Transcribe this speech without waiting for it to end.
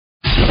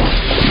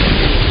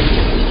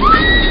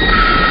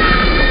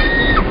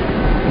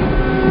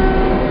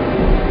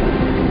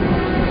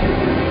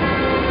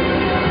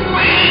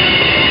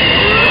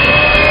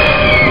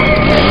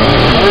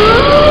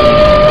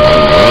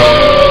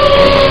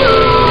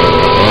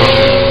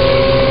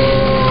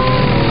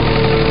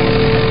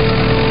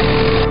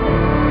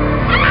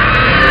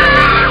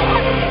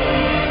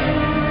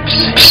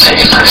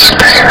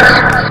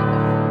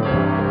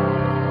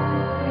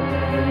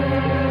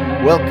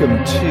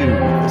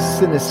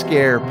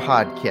Cinescare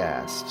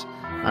podcast.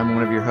 I'm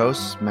one of your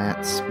hosts,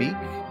 Matt Speak.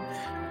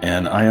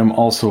 And I am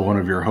also one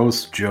of your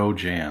hosts, Joe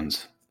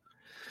Jans.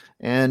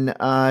 And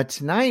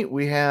tonight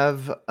we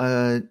have,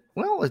 a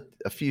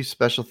few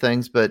special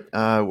things, but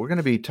we're going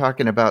to be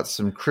talking about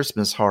some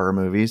Christmas horror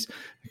movies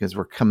because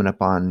we're coming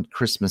up on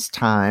Christmas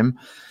time.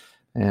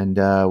 And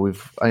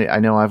I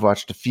know I've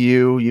watched a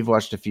few. You've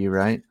watched a few,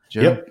 right,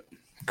 Joe? Yep.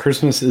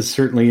 Christmas is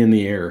certainly in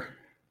the air.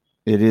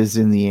 It is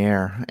in the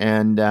air.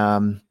 And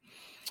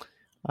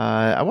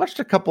I watched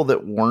a couple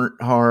that weren't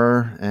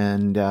horror,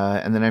 and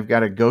then I've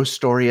got a ghost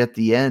story at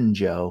the end,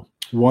 Joe.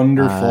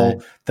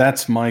 Wonderful.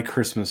 That's my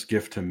Christmas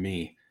gift to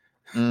me.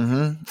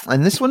 Mm-hmm.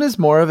 And this one is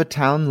more of a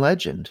town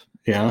legend.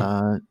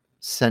 Yeah.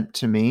 Sent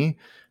to me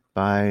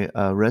by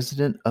a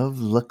resident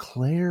of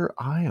LeClaire,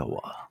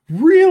 Iowa.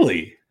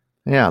 Really?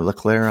 Yeah,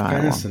 LeClaire,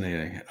 Iowa.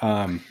 Fascinating.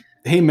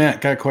 Hey,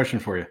 Matt, got a question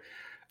for you.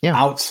 Yeah.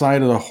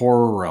 Outside of the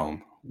horror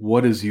realm,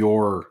 what is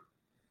your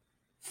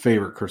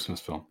favorite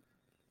Christmas film?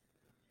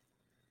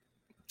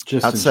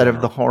 Just outside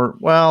of the horror,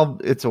 well,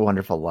 It's a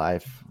Wonderful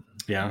Life.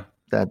 Yeah,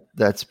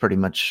 that's pretty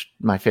much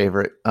my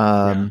favorite.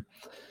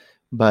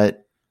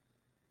 But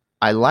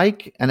I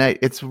like, and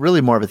it's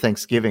really more of a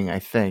Thanksgiving, I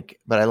think.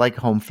 But I like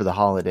Home for the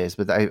Holidays.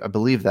 But I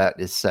believe that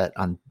is set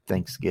on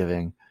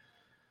Thanksgiving.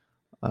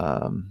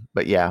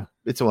 But yeah,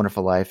 It's a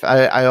Wonderful Life.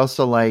 I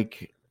also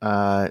like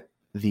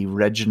the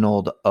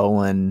Reginald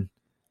Owen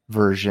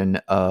version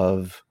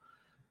of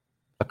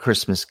A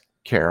Christmas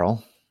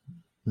Carol,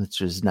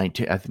 which is I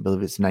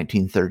believe it's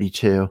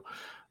 1932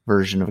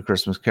 version of A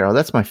Christmas Carol.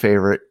 That's my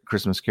favorite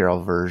Christmas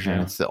Carol version.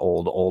 Yeah. It's the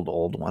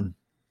old one.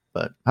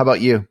 But how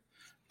about you?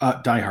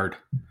 Die Hard.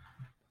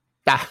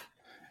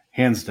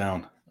 Hands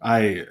down.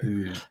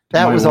 That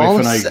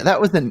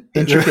was an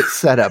intricate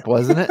setup,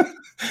 wasn't it?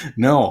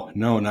 No,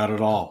 not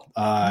at all.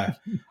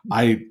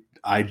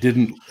 I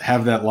didn't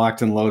have that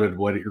locked and loaded,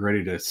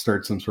 ready to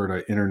start some sort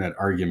of internet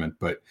argument.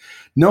 But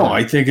no,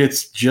 I think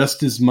it's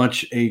just as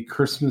much a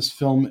Christmas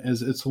film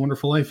as It's a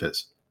Wonderful Life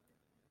is.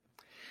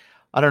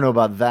 I don't know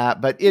about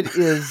that, but it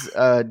is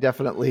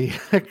definitely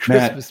a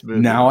Christmas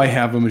movie. Now I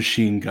have a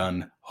machine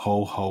gun.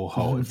 Ho, ho,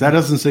 ho. If that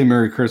doesn't say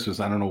Merry Christmas,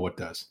 I don't know what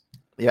does.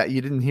 Yeah,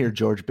 you didn't hear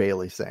George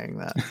Bailey saying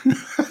that.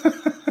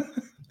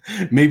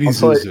 Maybe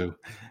Zuzu.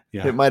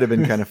 It might have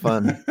been kind of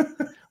fun.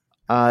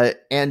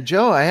 And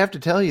Joe, I have to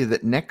tell you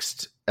that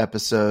next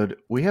episode,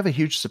 we have a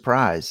huge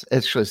surprise.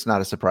 Actually, it's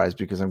not a surprise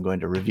because I'm going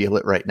to reveal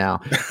it right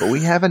now. But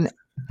we have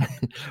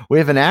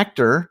an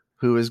actor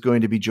who is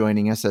going to be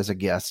joining us as a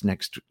guest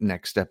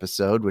next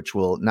episode, which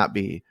will not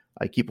be,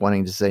 I keep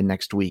wanting to say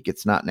next week.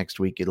 It's not next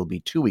week. It'll be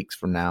 2 weeks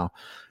from now.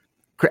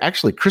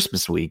 Actually,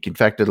 Christmas week. In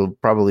fact, it'll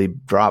probably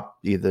drop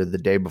either the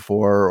day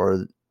before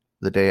or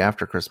the day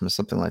after Christmas,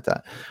 something like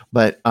that.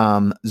 But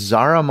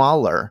Zara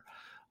Mahler,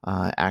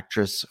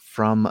 actress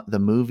from the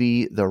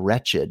movie The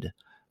Wretched,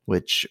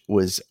 which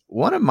was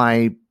one of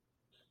my,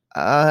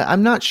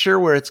 I'm not sure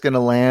where it's going to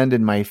land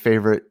in my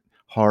favorite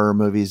horror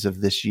movies of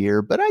this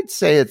year, but I'd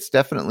say it's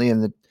definitely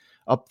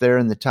up there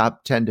in the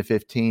top 10 to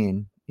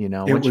 15. You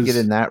know, once you get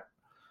in that.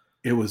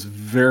 It was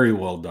very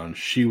well done.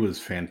 She was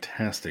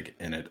fantastic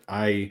in it.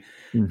 I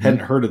hadn't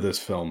heard of this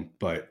film,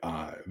 but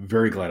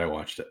very glad I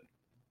watched it.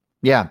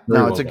 Yeah,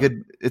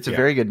 it's a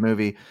very good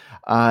movie.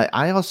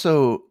 I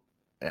also,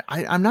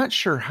 I'm not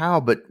sure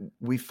how, but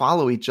we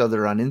follow each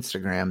other on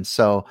Instagram.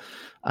 So,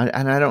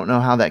 and I don't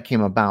know how that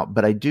came about,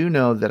 but I do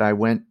know that I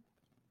went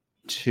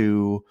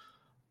to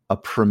a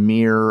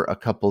premiere a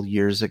couple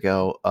years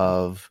ago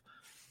of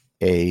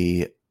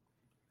a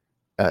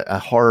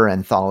horror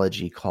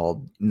anthology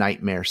called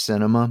Nightmare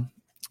Cinema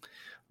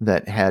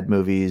that had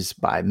movies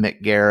by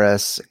Mick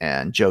Garris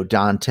and Joe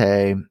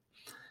Dante,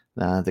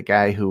 the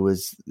guy who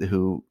was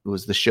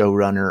the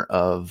showrunner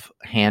of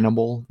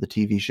Hannibal, the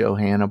TV show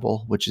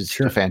Hannibal, which is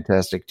a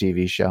fantastic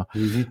TV show.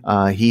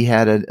 Mm-hmm. He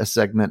had a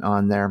segment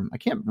on there. I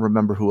can't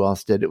remember who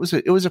else did. It was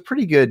a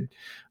pretty good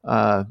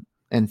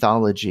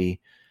anthology,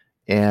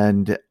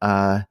 and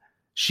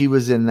she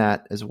was in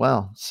that as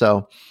well.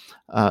 So.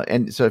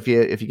 And so if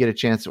you get a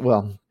chance,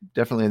 well,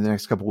 definitely in the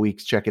next couple of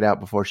weeks, check it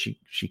out before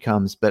she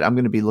comes. But I'm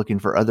going to be looking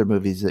for other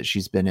movies that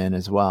she's been in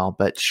as well.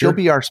 But she'll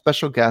be our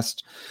special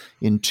guest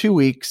in 2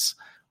 weeks.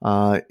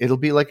 It'll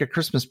be like a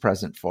Christmas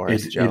present for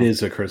us, Joe. It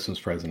is a Christmas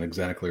present.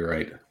 Exactly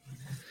right.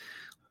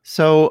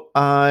 So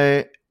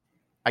I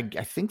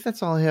think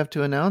that's all I have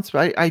to announce.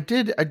 But I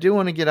do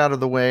want to get out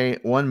of the way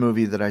one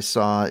movie that I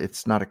saw.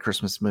 It's not a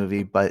Christmas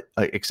movie, but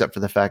except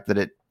for the fact that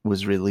it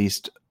was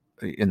released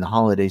in the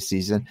holiday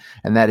season,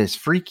 and that is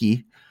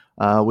Freaky,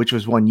 which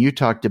was one you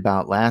talked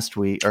about last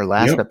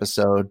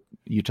episode.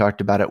 You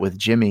talked about it with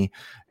Jimmy,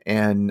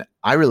 and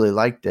I really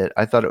liked it.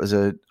 I thought it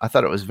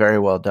was very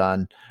well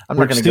done. I'm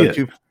not going to go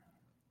too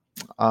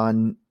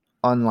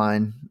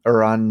online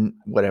or on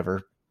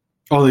whatever.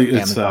 Oh,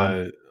 it's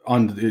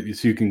on,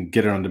 so you can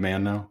get it on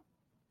demand now.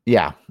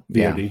 Yeah,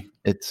 VOD. Yeah.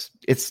 It's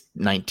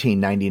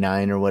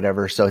 $19.99 or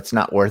whatever, so it's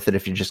not worth it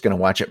if you're just going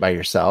to watch it by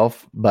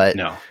yourself. But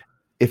no.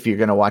 if you're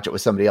going to watch it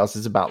with somebody else,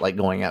 it's about like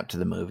going out to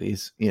the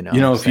movies,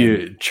 if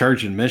you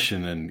charge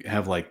admission and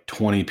have like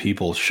 20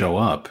 people show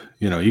up,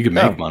 you can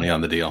make money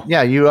on the deal.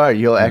 Yeah,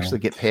 you'll actually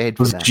get paid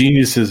for that. Those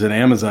geniuses at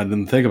Amazon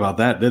didn't think about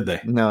that, did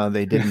they? No,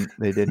 they didn't.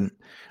 They didn't.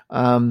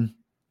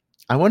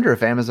 I wonder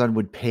if Amazon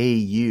would pay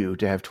you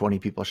to have 20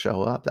 people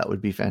show up. That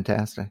would be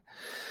fantastic.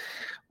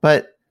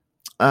 But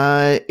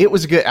it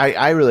was good.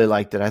 I really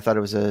liked it. I thought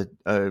it was a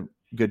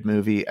good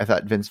movie. I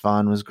thought Vince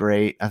Vaughn was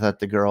great. I thought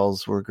the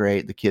girls were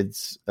great. The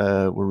kids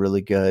were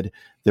really good.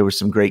 There were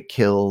some great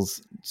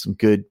kills, some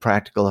good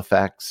practical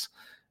effects.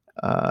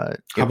 How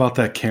about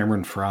that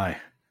Cameron Fry?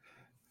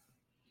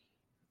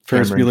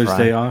 Ferris Bueller's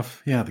Day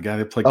Off. Yeah, the guy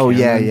that played. Oh,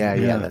 Cameron.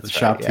 Yeah. That's the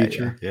shop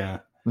teacher. Yeah.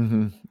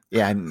 Mm-hmm.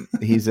 Yeah, and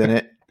he's in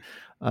it.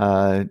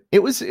 It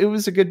was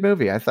a good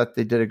movie. I thought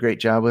they did a great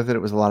job with it.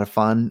 It was a lot of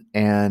fun,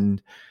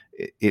 and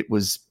it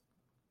was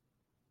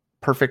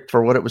perfect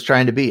for what it was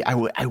trying to be.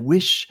 I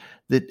wish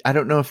that, I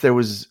don't know if there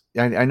was,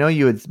 I know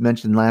you had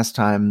mentioned last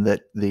time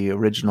that the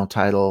original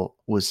title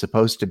was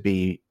supposed to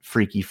be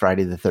Freaky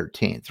Friday the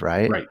 13th,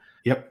 right? Right.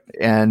 Yep.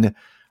 And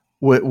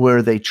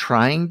were they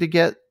trying to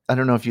get, I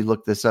don't know if you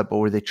looked this up, but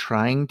were they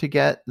trying to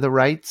get the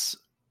rights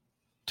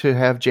to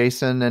have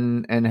Jason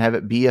and have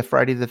it be a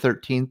Friday the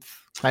 13th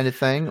kind of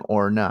thing,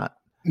 or not?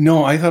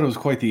 No, I thought it was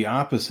quite the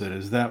opposite,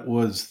 as that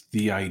was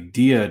the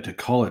idea, to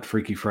call it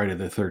Freaky Friday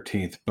the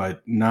 13th,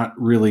 but not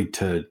really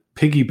to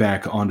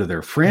piggyback onto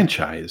their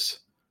franchise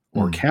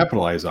or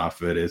capitalize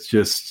off of it. It's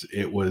just,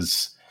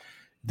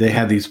 they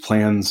had these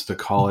plans to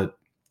call it,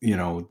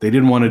 they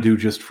didn't want to do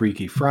just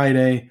Freaky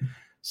Friday.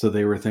 So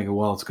they were thinking,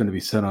 well, it's going to be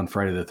set on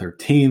Friday the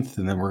 13th,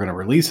 and then we're going to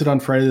release it on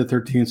Friday the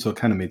 13th. So it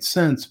kind of made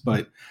sense,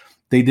 but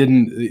they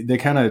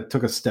kind of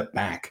took a step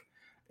back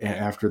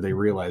after they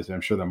realized.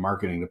 I'm sure the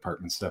marketing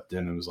department stepped in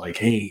and was like,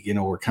 hey,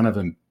 we're kind of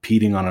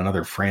impeding on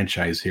another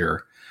franchise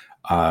here.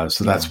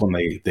 So that's when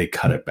they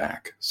cut it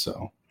back.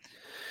 So.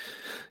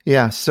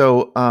 Yeah.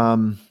 So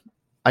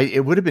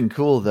it would have been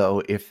cool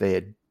though, if they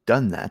had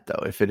done that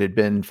though, if it had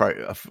been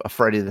a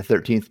Friday the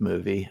 13th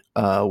movie,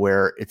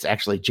 where it's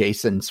actually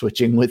Jason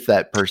switching with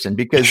that person,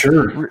 because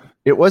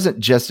it wasn't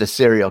just a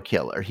serial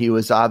killer. He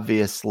was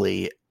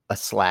obviously a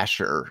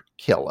slasher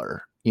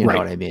killer. You know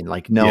what I mean?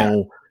 Like,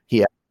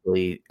 he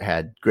actually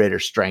had greater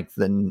strength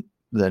than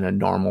a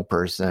normal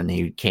person.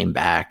 He came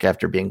back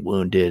after being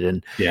wounded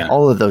and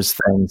all of those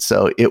things.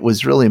 So it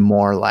was really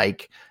more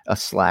like a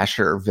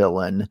slasher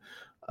villain,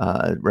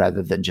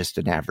 rather than just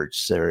an average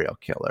serial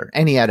killer.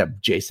 And he had a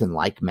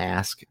Jason-like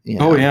mask.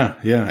 Oh yeah.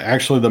 Yeah.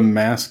 Actually, the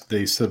mask,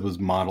 they said, was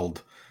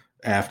modeled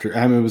after,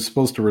 it was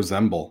supposed to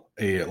resemble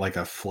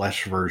a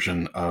flesh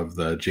version of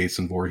the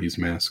Jason Voorhees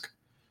mask.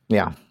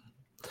 Yeah.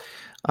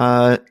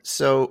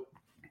 So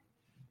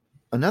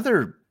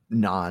another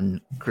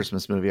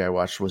non-Christmas movie I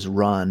watched was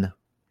Run.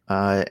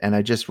 And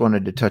I just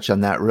wanted to touch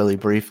on that really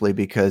briefly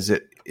because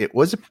it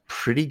was a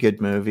pretty good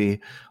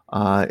movie.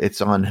 It's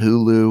on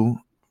Hulu.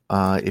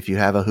 If you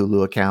have a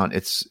Hulu account,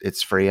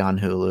 it's free on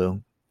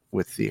Hulu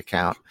with the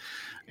account,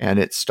 and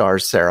it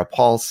stars Sarah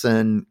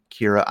Paulson,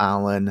 Kira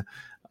Allen.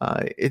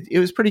 It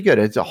was pretty good.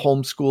 It's a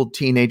homeschooled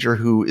teenager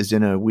who is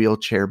in a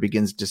wheelchair,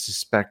 begins to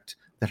suspect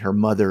that her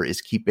mother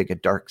is keeping a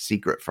dark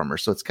secret from her.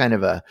 So it's kind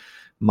of a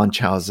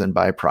Munchausen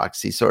by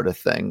proxy sort of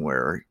thing,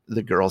 where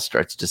the girl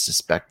starts to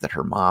suspect that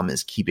her mom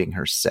is keeping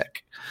her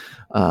sick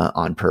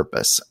on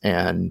purpose.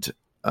 And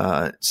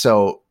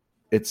so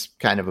it's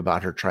kind of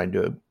about her trying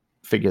to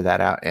figure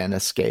that out and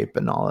escape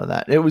and all of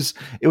that. It was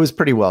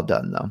pretty well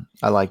done though.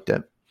 I liked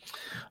it.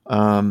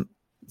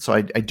 So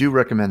I do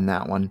recommend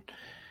that one.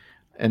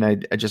 And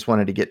I just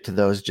wanted to get to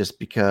those just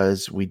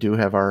because we do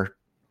have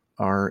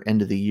our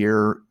end of the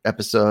year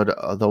episode.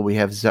 Although we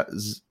have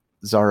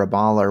Zara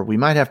Baller, we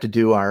might have to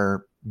do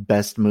our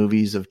best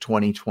movies of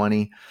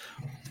 2020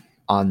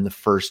 on the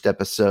first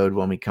episode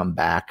when we come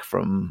back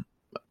from,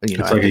 it's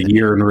like a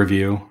year in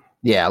review.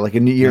 Yeah, like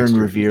a year in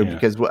review,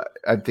 because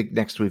I think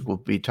next week we'll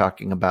be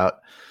talking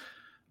about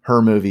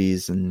her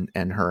movies and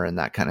her and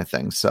that kind of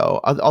thing. So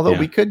although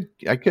I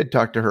could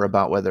talk to her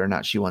about whether or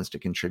not she wants to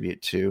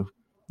contribute to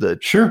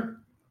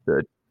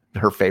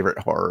her favorite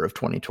horror of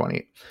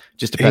 2020.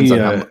 Just depends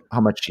on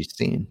how much she's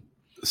seen.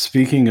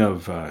 Speaking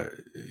of,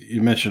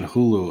 you mentioned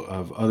Hulu,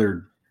 of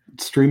other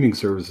streaming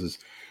services.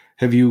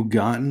 Have you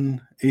gotten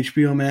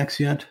HBO Max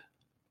yet?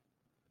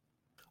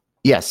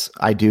 Yes,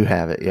 I do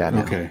have it. Yeah.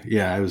 Okay.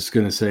 Yeah. I was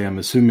going to say, I'm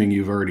assuming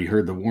you've already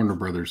heard the Warner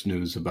Brothers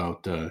news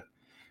about,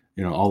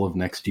 all of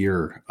next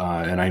year.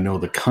 And I know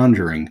The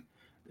Conjuring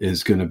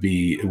is going to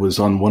be, it was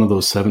on one of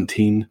those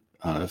 17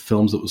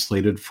 films that was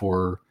slated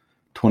for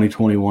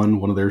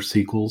 2021, one of their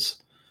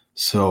sequels.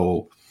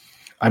 So,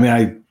 I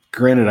mean,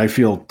 granted, I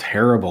feel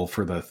terrible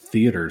for the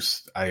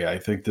theaters. I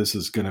think this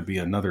is going to be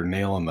another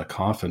nail in the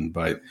coffin,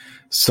 but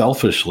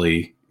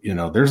selfishly,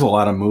 there's a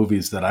lot of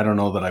movies that I don't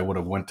know that I would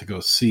have went to go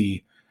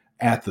see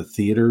at the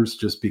theaters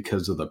just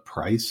because of the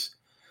price.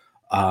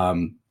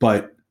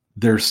 But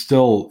there's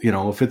still,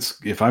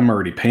 if I'm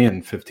already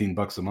paying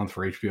 $15 a month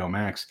for HBO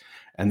Max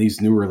and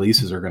these new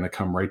releases are going to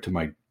come right to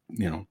my,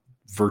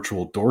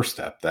 virtual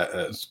doorstep,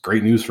 that's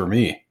great news for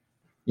me.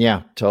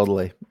 Yeah,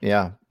 totally.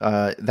 Yeah.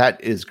 That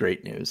is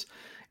great news.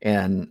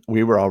 And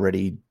we were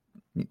already,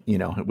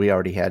 we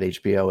already had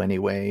HBO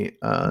anyway.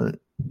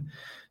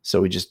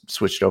 So we just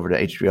switched over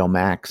to HBO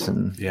Max,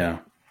 and Yeah.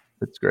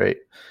 it's great.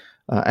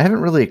 I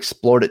haven't really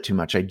explored it too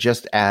much. I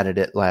just added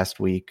it last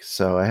week,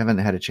 so I haven't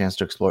had a chance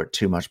to explore it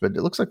too much, but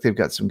it looks like they've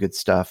got some good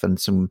stuff, and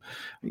some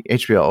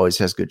HBO always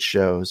has good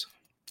shows.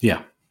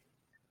 Yeah.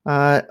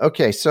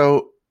 Okay,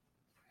 so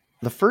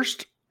the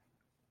first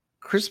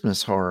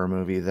Christmas horror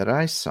movie that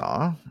I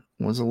saw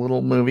was a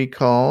little movie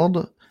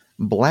called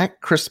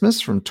Black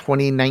Christmas from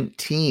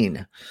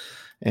 2019.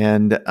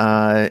 And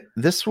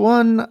this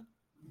one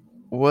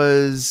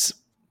was,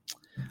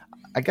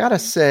 I gotta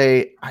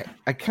say,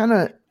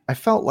 I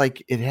felt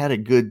like it had a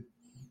good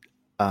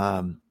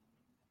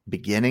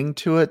beginning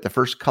to it. The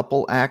first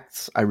couple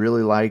acts I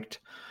really liked.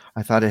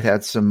 I thought it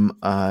had some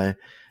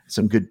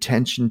good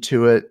tension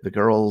to it.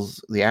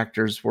 The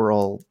actors were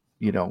all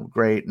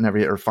great and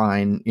everything, or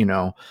fine,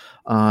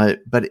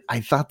 but I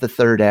thought the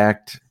third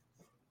act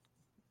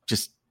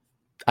just,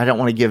 I don't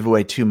want to give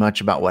away too much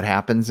about what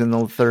happens in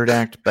the third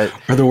act, but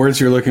are the words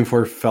you're looking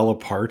for fell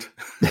apart?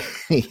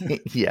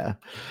 yeah,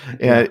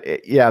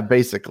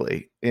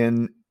 basically.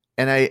 And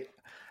I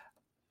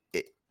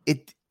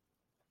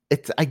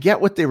get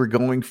what they were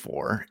going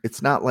for.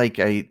 It's not like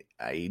I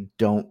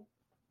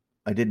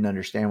didn't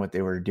understand what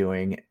they were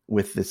doing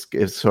with this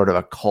sort of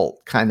a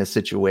cult kind of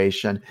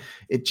situation.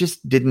 It just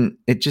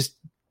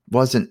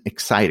wasn't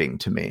exciting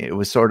to me. It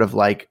was sort of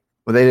like,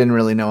 well, they didn't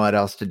really know what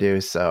else to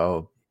do.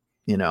 So,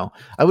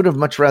 I would have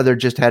much rather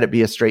just had it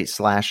be a straight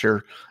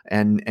slasher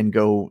and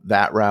go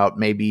that route,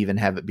 maybe even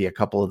have it be a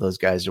couple of those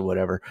guys or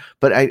whatever.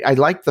 But I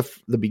liked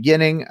the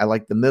beginning. I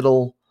liked the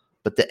middle,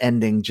 but the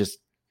ending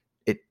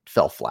it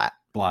fell flat.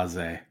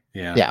 Blase.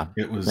 Yeah. Yeah.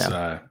 It was,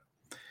 I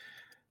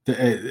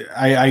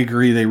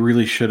agree. They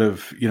really should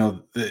have,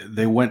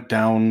 they went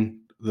down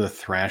the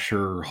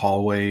Thrasher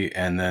hallway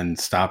and then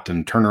stopped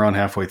and turned around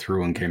halfway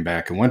through and came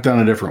back and went down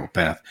a different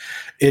path.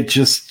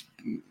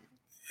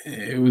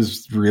 It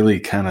was really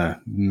kind of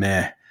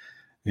meh,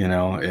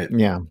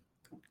 Yeah.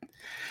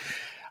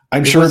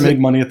 I'm sure it made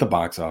money at the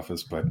box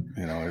office, but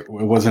it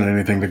wasn't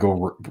anything to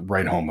go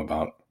right home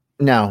about.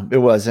 No, it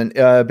wasn't.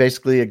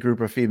 Basically, a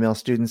group of female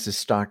students is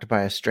stalked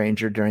by a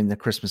stranger during the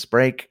Christmas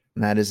break.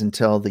 And that is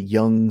until the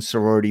young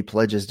sorority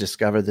pledges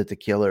discover that the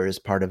killer is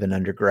part of an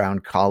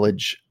underground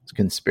college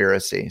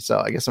conspiracy. So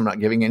I guess I'm not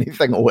giving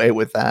anything away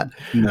with that.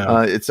 No.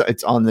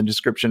 It's on the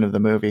description of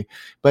the movie,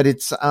 but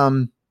it's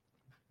I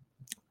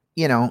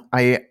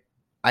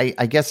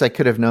guess I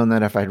could have known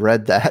that if I'd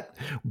read that,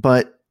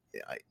 but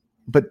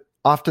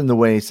often the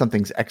way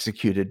something's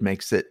executed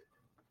makes it,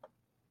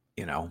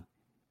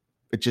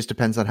 it just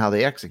depends on how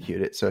they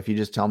execute it. So if you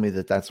just tell me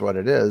that that's what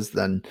it is,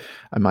 then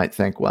I might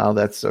think, well,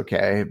 that's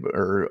okay.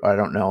 Or I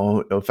don't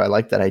know if I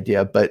like that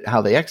idea, but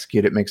how they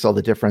execute it makes all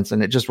the difference.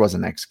 And it just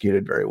wasn't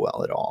executed very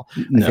well at all.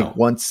 No. I think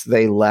once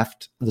they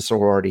left the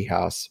sorority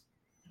house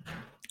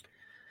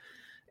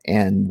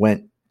and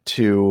went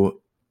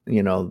to,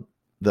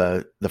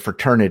 the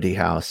fraternity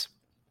house,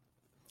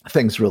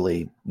 things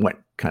really went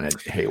kind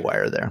of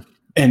haywire there.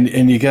 And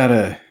you got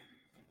to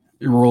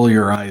roll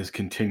your eyes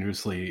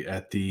continuously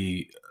at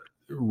the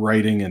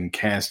writing and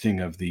casting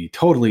of the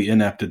totally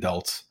inept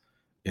adults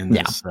in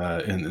this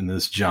in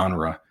this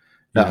genre.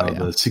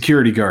 The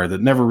security guard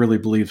that never really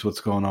believes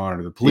what's going on,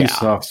 or the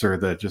police officer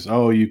that just,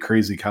 you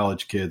crazy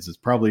college kids, it's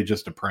probably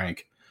just a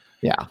prank.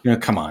 Yeah.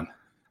 Come on.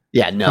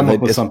 Yeah, no, come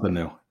up with something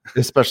new.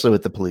 Especially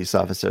with the police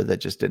officer, that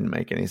just didn't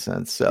make any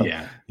sense. So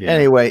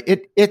anyway,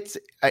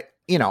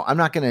 I'm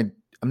not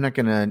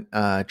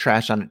gonna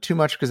trash on it too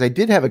much, because I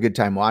did have a good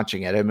time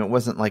watching it. I mean, it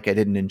wasn't like I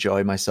didn't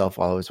enjoy myself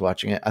while I was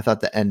watching it. I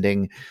thought the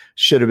ending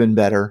should have been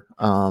better.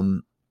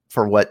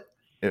 For what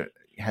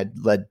had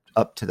led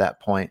up to that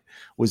point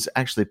was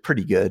actually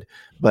pretty good.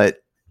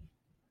 But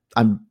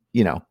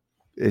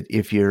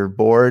if you're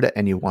bored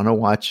and you want to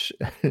watch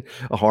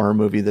a horror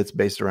movie that's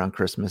based around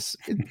Christmas,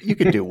 you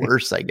could do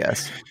worse, I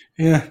guess.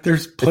 Yeah,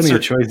 there's plenty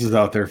of choices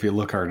out there if you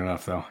look hard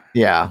enough, though.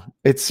 Yeah,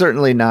 it's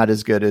certainly not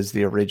as good as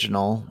the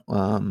original,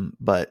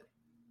 but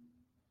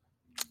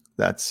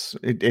that's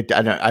it.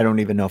 I don't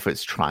even know if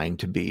it's trying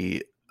to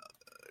be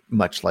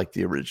much like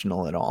the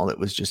original at all. It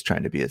was just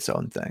trying to be its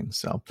own thing.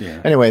 So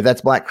anyway, that's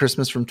Black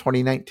Christmas from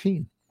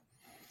 2019.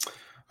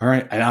 All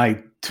right, and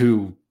I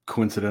too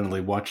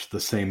coincidentally watched the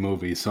same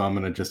movie, so I'm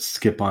going to just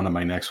skip on to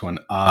my next one.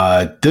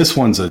 This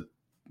one's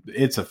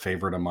it's a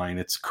favorite of mine.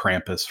 It's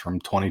Krampus from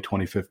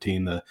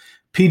 2015, the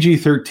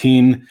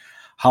PG-13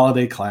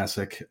 holiday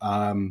classic.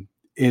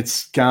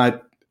 It's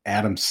got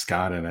Adam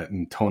Scott in it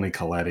and Toni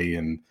Collette,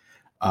 and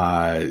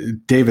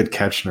David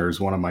Koechner is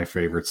one of my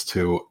favorites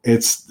too.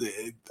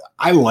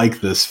 I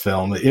like this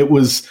film. It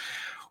was,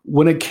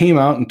 when it came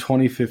out in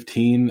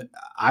 2015,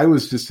 I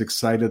was just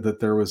excited that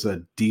there was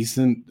a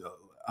decent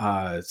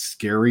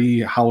scary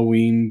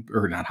Halloween,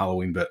 or not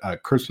Halloween, but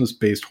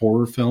Christmas-based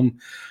horror film.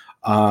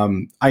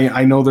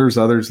 I know there's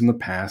others in the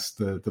past,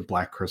 the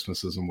Black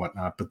Christmases and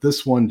whatnot, but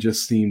this one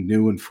just seemed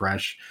new and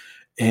fresh.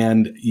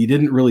 And you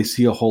didn't really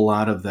see a whole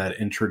lot of that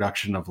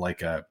introduction of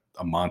like a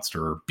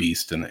monster or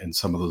beast in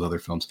some of those other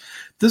films.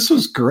 This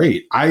was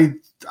great. I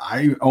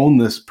own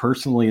this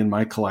personally in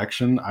my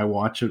collection. I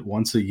watch it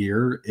once a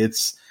year.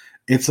 It's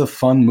a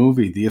fun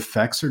movie. The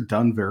effects are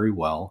done very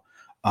well.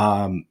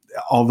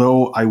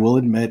 Although I will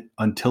admit,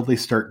 until they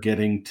start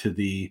getting to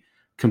the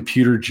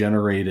computer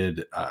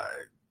generated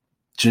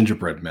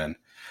gingerbread men,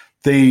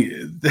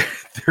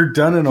 they're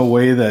done in a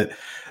way that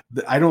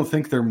I don't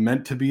think they're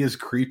meant to be as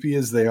creepy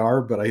as they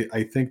are, but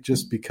I think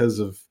just because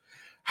of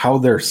how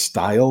they're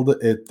styled,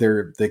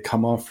 they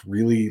come off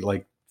really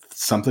like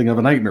something of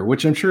a nightmare,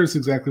 which I'm sure is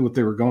exactly what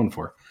they were going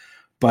for.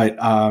 But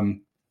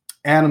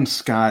Adam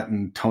Scott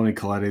and Toni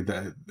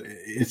Collette,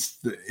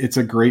 it's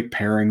a great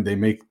pairing. They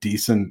make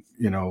decent,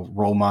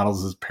 role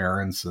models as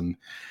parents, and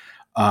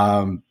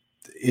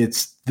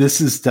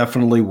this is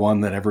definitely one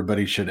that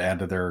everybody should add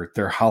to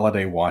their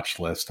holiday watch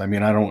list. I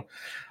mean,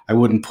 I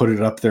wouldn't put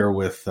it up there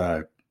with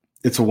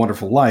It's a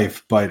Wonderful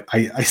Life, but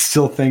I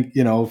still think,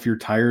 if you're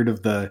tired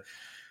of the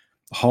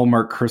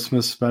Hallmark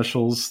Christmas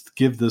specials,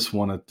 give this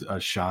one a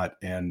shot,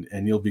 and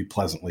you'll be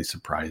pleasantly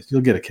surprised.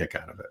 You'll get a kick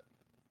out of it.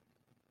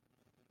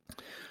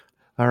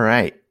 All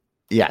right.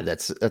 Yeah,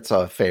 that's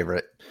a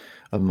favorite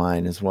of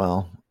mine as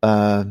well.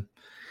 My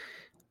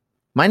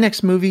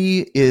next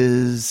movie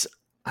is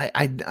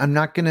I'm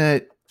not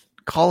gonna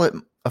call it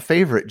a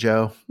favorite,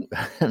 Joe.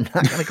 I'm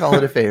not gonna call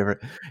it a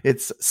favorite.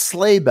 It's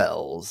Sleigh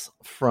Bells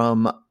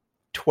from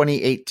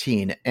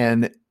 2018,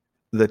 and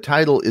the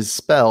title is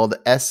spelled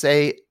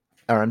SLAY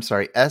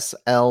BELLES.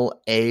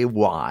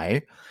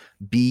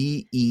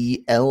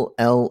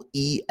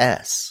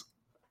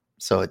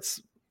 So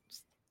it's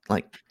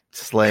like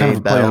sleigh kind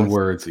of bells. Play on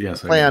words,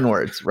 yes. Play on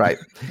words, right.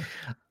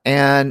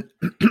 And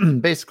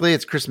basically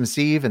it's Christmas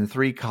Eve, and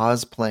 3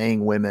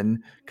 cosplaying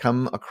women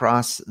come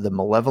across the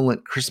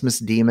malevolent Christmas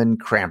demon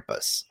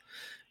Krampus.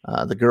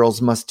 The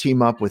girls must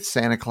team up with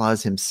Santa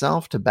Claus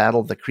himself to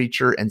battle the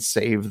creature and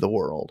save the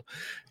world.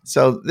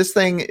 So this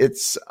thing,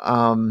 it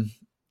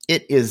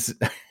is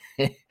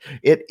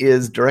it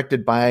is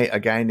directed by a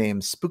guy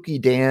named Spooky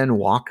Dan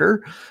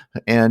Walker,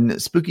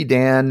 and Spooky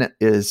Dan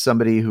is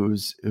somebody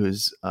who's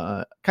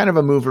kind of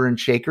a mover and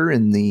shaker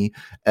in the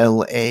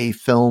LA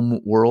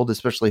film world,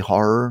 especially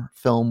horror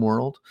film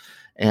world.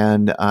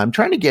 And I'm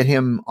trying to get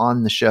him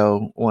on the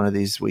show one of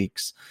these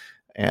weeks.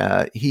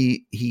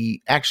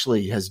 He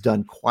actually has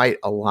done quite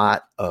a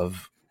lot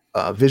of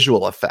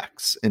visual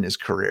effects in his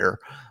career,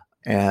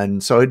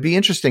 and so it'd be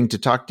interesting to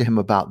talk to him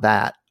about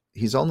that.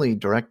 He's only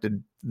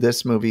directed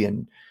this movie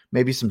and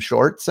maybe some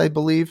shorts, I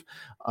believe.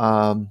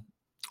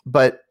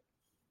 But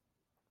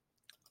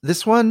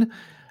this one,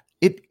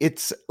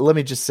 it's let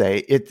me just say,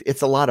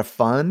 it's a lot of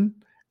fun.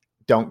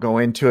 Don't go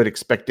into it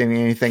expecting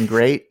anything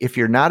great. If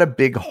you're not a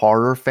big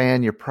horror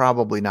fan, you're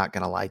probably not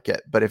going to like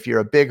it. But if you're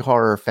a big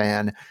horror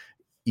fan,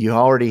 you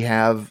already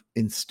have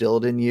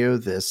instilled in you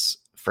this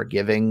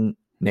forgiving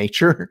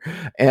nature.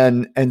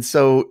 And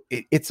so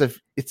it's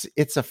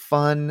a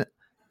fun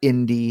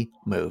indie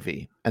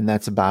movie, and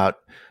that's about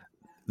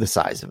the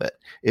size of it.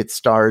 It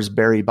stars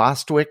Barry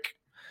Bostwick,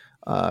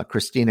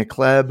 Christina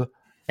Klebb,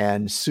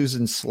 and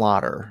Susan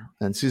Slaughter.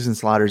 And Susan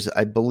Slaughter's,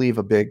 I believe,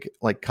 a big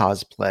like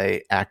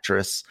cosplay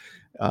actress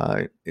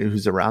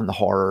who's around the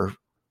horror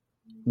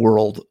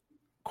world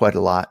quite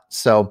a lot.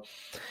 So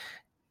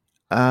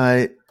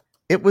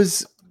it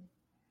was,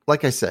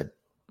 like I said,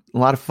 a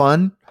lot of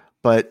fun,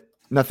 but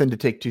nothing to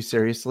take too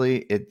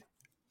seriously. It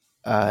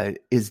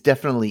is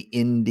definitely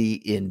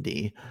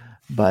indie,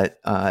 but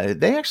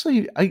they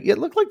actually, it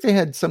looked like they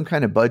had some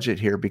kind of budget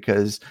here,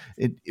 because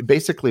it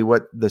basically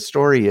what the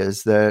story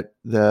is that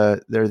there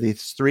are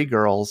these 3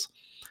 girls,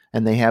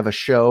 and they have a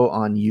show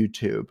on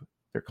YouTube.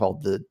 They're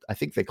called I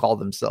think they call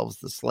themselves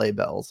the Sleigh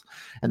Bells,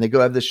 and they go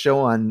have this show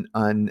on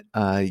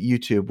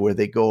YouTube where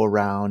they go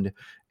around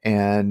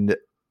and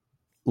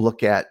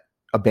look at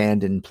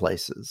abandoned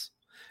places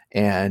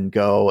and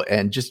go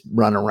and just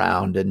run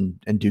around and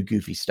do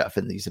goofy stuff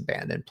in these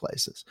abandoned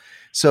places.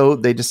 So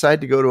they decide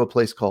to go to a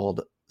place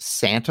called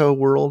Santa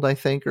World, I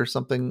think, or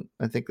something.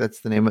 I think that's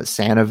the name of it.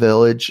 Santa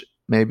Village,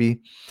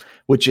 maybe,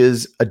 which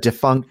is a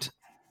defunct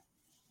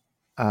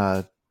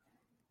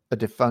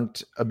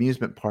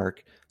amusement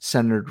park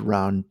centered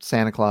around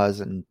Santa Claus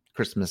and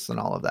Christmas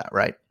and all of that.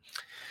 Right.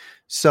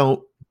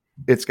 So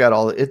it's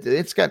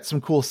got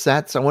some cool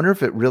sets. I wonder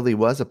if it really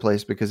was a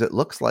place, because it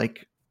looks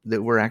like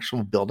there were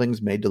actual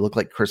buildings made to look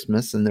like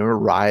Christmas, and there were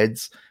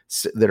rides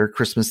that are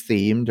Christmas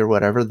themed or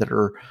whatever that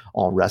are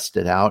all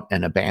rusted out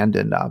and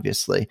abandoned,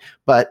 obviously.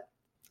 But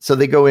so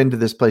they go into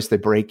this place, they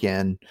break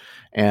in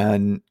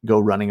and go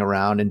running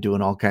around and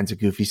doing all kinds of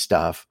goofy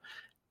stuff.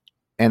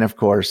 And of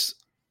course,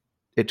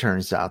 it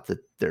turns out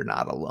that they're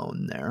not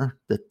alone there,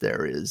 that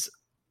there is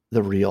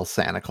the real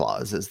Santa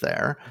Claus is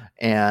there,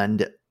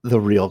 and the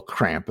real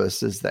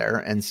Krampus is there.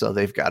 And so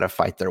they've got to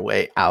fight their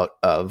way out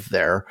of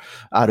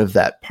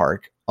that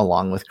park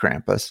along with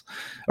Krampus,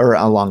 or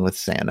along with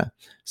Santa.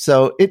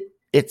 So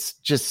it's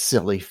just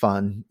silly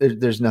fun.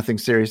 There's nothing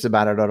serious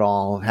about it at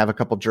all. Have a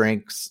couple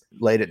drinks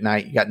late at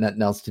night. You got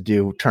nothing else to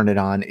do. Turn it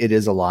on. It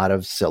is a lot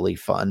of silly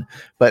fun,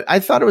 but I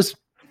thought it was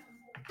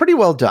pretty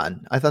well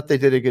done. I thought they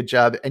did a good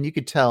job, and you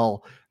could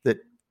tell that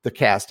the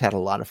cast had a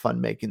lot of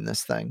fun making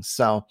this thing.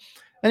 So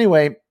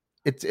anyway,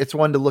 it's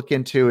one to look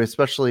into,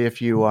 especially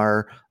if you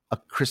are a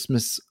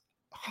Christmas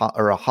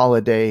or a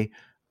holiday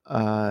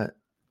horror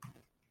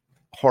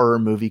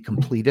movie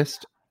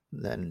completist.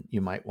 Then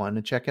you might want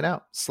to check it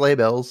out. Sleigh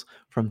Bells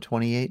from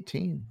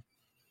 2018.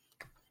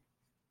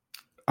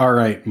 All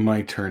right,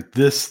 my turn.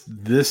 This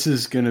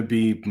is going to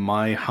be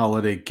my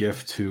holiday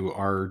gift to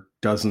our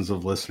dozens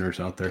of listeners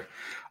out there.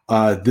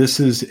 This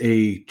is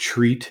a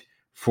treat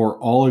for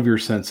all of your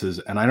senses,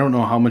 and I don't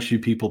know how much you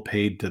people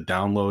paid to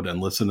download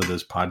and listen to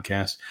this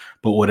podcast,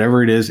 but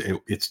whatever it is,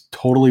 it's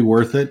totally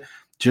worth it.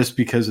 Just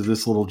because of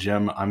this little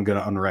gem, I'm going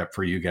to unwrap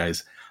for you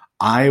guys.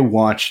 I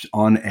watched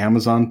on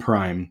Amazon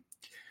Prime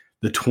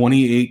the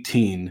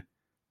 2018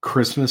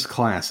 Christmas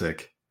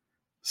classic,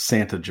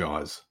 Santa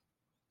Jaws.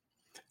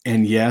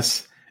 And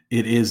yes,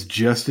 it is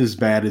just as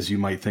bad as you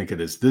might think it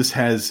is. This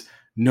has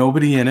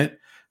nobody in it.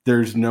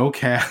 There's no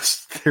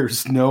cast.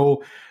 There's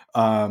no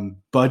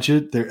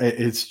budget.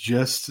 It's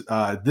just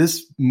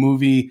this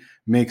movie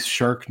makes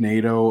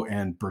Sharknado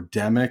and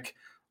Birdemic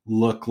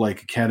look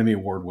like Academy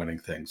Award winning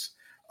things.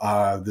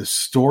 The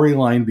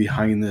storyline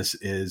behind this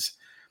is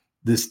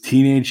this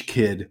teenage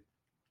kid.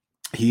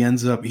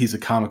 He's a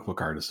comic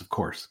book artist, of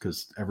course,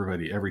 because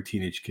every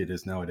teenage kid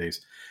is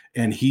nowadays.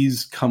 And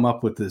he's come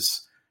up with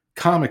this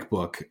comic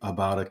book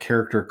about a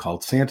character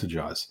called Santa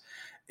Jaws.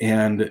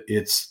 And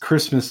it's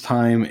Christmas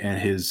time, and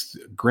his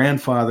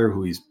grandfather,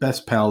 who he's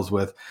best pals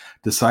with,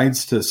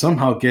 decides to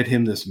somehow get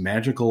him this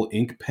magical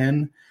ink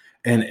pen,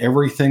 and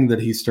everything that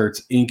he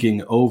starts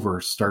inking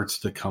over starts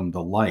to come to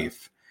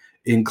life,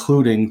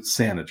 including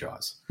Santa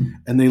Jaws.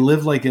 And they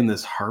live like in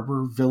this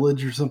harbor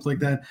village or something like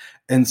that.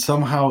 And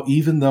somehow,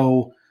 even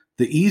though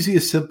the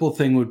easiest simple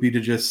thing would be to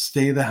just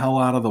stay the hell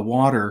out of the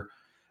water,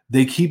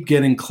 they keep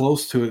getting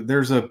close to it.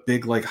 There's a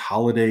big like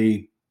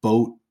holiday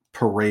boat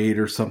parade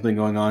or something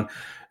going on.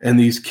 And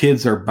these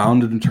kids are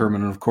bound and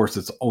determined. And of course,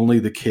 it's only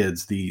the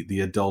kids, the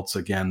adults,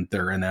 again,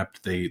 they're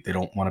inept. They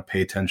don't want to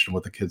pay attention to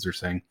what the kids are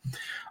saying.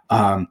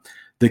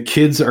 The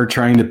kids are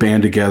trying to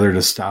band together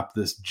to stop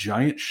this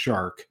giant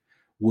shark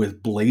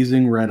with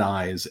blazing red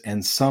eyes,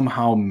 and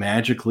somehow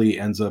magically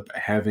ends up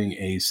having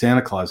a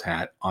Santa Claus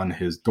hat on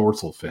his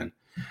dorsal fin.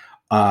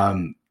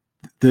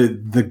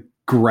 The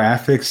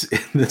graphics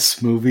in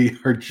this movie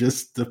are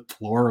just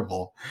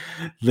deplorable.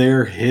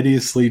 They're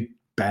hideously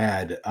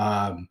bad.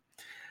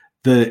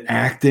 The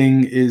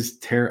acting is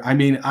terrible. I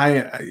mean,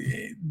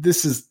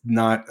 this is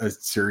not a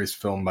serious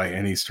film by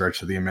any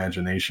stretch of the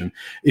imagination.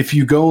 If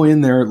you go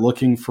in there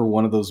looking for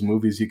one of those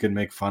movies you can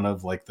make fun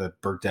of, like the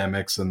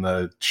Birdemics and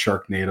the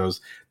Sharknadoes,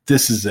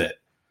 this is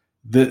it.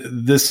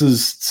 This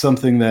is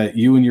something that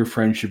you and your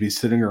friends should be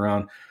sitting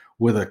around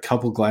with a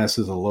couple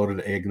glasses of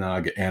loaded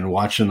eggnog and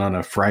watching on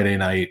a Friday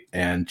night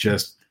and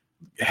just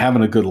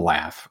having a good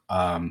laugh.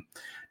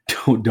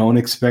 Don't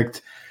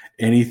expect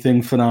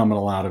anything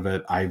phenomenal out of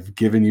it. I've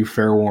given you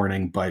fair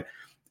warning, but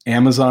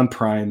Amazon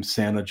Prime,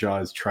 Santa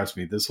Jaws, trust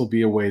me, this will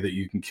be a way that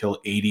you can kill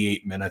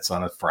 88 minutes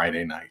on a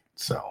Friday night.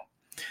 So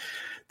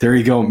there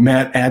you go.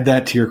 Matt, add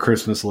that to your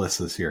Christmas list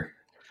this year.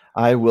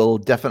 I will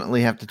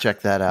definitely have to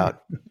check that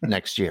out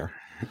next year.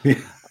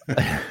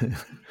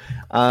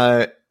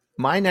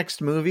 My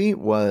next movie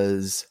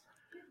was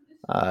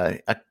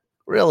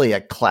really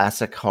a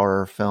classic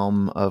horror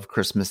film of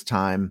Christmas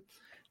time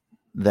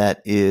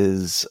that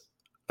is,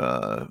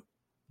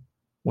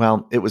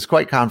 well, it was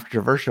quite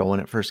controversial when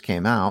it first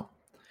came out,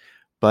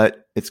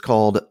 but it's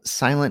called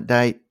Silent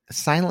Night,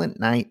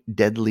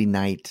 Deadly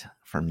Night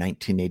from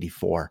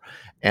 1984.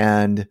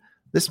 And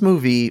this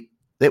movie,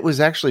 it was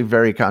actually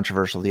very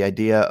controversial. The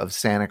idea of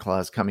Santa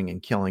Claus coming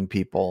and killing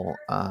people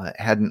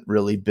hadn't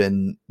really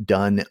been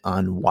done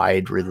on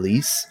wide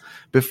release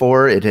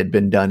before. It had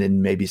been done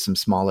in maybe some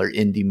smaller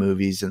indie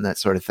movies and that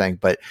sort of thing.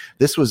 But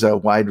this was a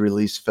wide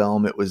release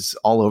film. It was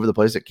all over the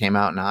place. It came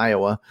out in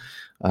Iowa.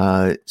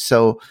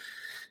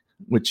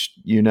 Which,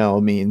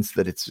 means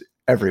that it's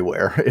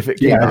everywhere. If it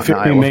came out in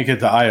Iowa. Make it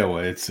to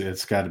Iowa,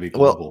 it's got to be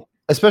global. Well,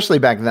 especially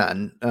back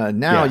then.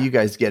 Now you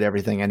guys get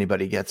everything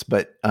anybody gets,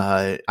 but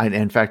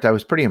in fact, I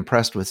was pretty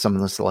impressed with some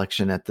of the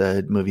selection at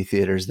the movie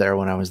theaters there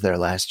when I was there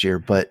last year.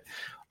 But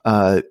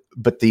back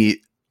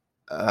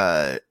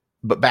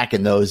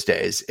in those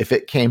days, if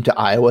it came to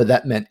Iowa,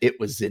 that meant it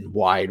was in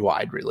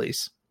wide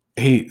release.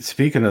 Hey,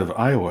 speaking of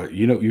Iowa,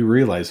 you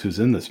realize who's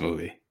in this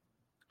movie?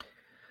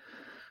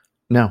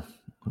 No.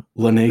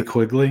 Linnea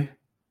Quigley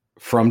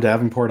from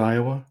Davenport,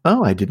 Iowa.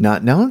 Oh, I did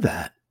not know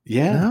that.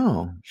 Yeah.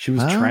 No. She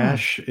was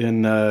trash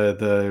in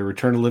the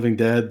Return of the Living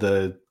Dead,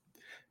 the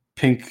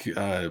pink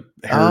haired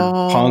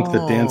punk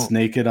that danced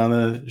naked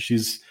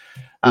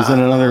was in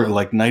another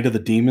like Night of the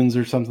Demons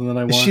or something that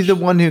I watched. Is she the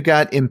one who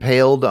got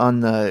impaled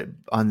on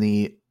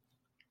the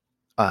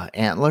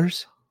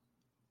antlers?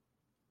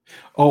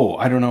 Oh,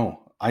 I don't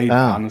know.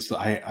 Honestly,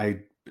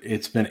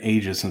 it's been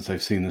ages since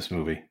I've seen this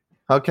movie.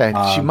 Okay,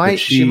 she But might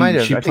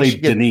have. she I think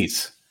played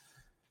Denise.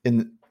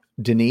 in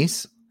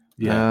Denise.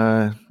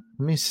 Yeah.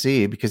 Let me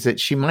see, because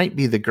she might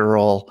be the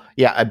girl.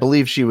 Yeah, I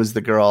believe she was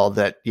the girl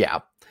that. Yeah,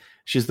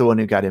 she's the one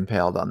who got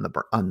impaled on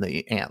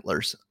the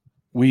antlers.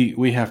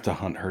 We have to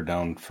hunt her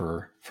down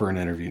for an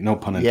interview. No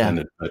pun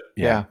intended, but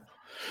yeah.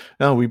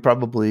 No, we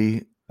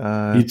probably.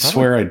 You'd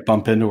swear I'd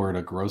bump into her at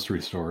a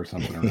grocery store or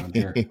something around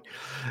here.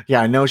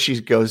 Yeah, I know she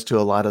goes to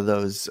a lot of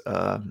those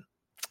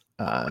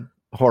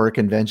horror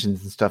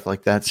conventions and stuff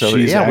like that. So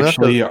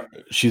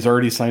she's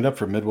already signed up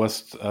for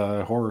Midwest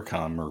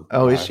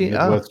HorrorCom. Is she?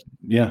 Midwest,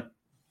 yeah.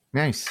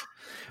 Nice.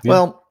 Yeah.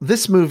 Well,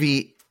 this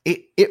movie,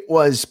 it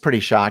was pretty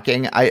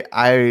shocking.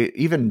 I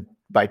even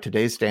by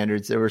today's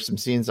standards, there were some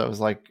scenes I was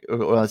like,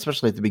 well,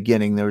 especially at the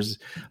beginning, there was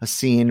a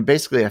scene,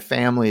 basically a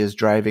family is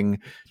driving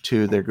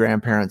to their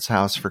grandparents'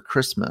 house for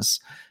Christmas,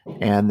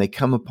 and they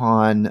come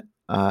upon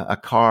a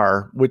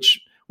car,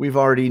 which we've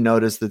already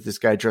noticed that this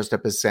guy dressed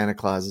up as Santa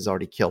Claus has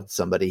already killed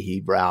somebody.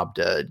 He robbed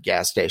a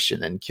gas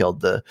station and killed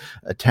the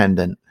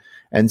attendant.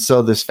 And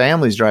so this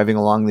family's driving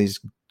along these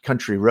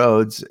country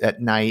roads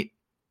at night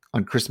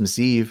on Christmas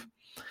Eve,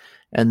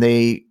 and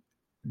they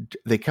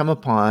come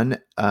upon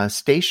a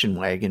station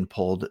wagon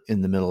pulled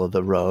in the middle of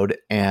the road,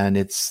 and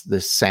it's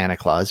this Santa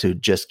Claus who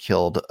just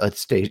killed a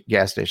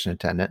gas station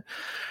attendant.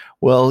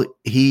 Well,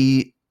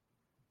 he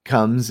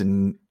comes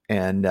and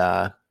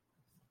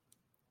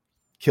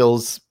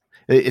kills.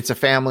 It's a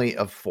family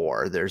of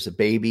 4. There's a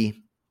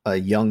baby, a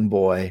young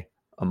boy,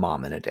 a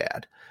mom, and a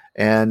dad.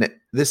 And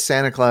this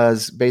Santa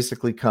Claus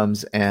basically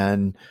comes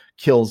and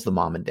kills the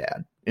mom and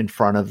dad in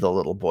front of the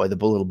little boy. The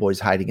little boy's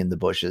hiding in the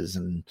bushes,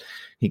 and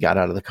he got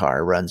out of the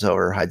car, runs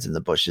over, hides in the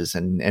bushes,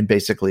 and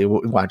basically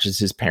watches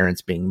his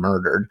parents being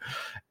murdered.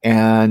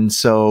 And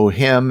so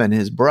him and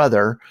his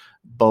brother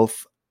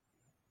both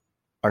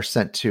are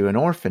sent to an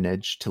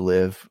orphanage to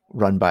live,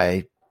 run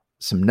by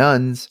some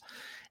nuns.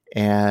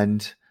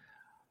 And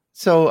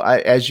so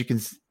as you can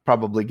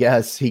probably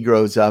guess, he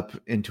grows up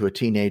into a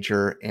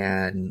teenager,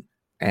 and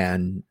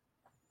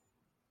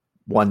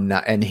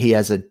he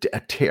has a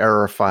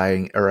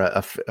terrifying or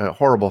a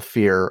horrible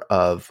fear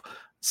of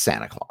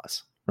Santa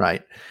Claus,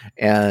 right?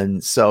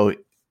 And so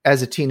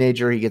as a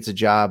teenager, he gets a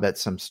job at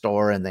some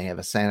store, and they have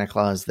a Santa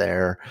Claus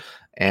there,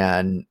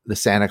 and the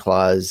Santa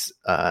Claus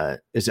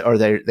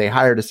they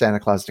hired a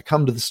Santa Claus to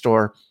come to the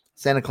store.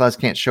 Santa Claus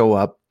can't show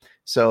up,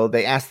 so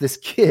they asked this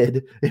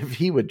kid if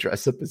he would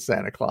dress up as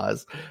Santa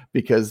Claus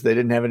because they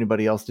didn't have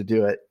anybody else to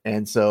do it.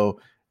 And so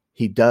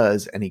he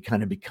does, and he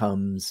kind of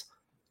becomes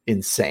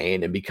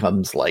insane and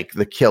becomes like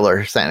the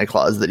killer Santa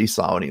Claus that he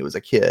saw when he was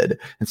a kid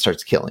and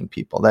starts killing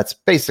people. That's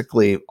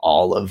basically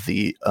all of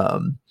the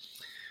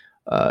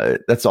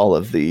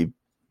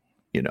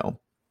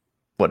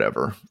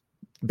whatever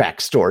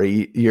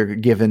backstory you're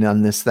given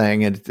on this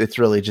thing. And it's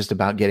really just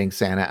about getting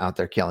Santa out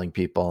there killing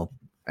people.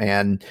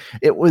 And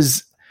it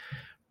was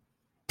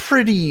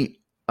pretty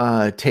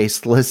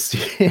tasteless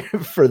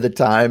for the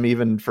time,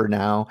 even for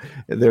now.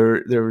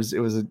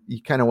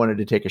 You kind of wanted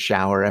to take a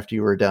shower after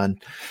you were done.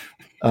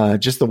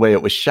 Just the way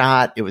it was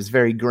shot, it was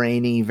very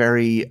grainy,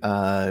 very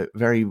raw.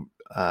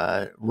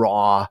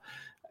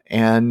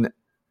 And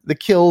the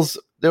kills,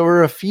 there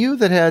were a few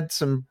that had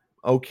some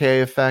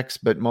okay effects,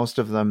 but most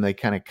of them they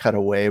kind of cut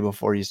away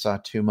before you saw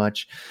too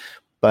much.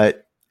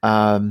 But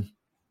I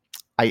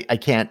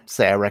can't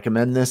say I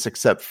recommend this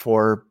except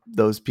for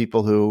those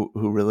people who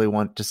really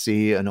want to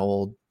see an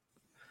old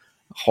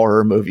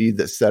horror movie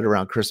that's set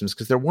around Christmas,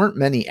 because there weren't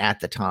many at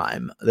the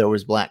time. There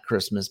was Black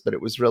Christmas, but it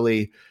was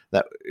really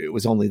that it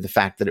was only the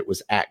fact that it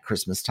was at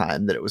Christmas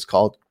time that it was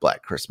called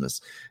Black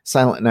Christmas.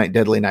 Silent Night,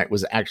 Deadly Night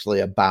was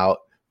actually about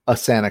a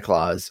Santa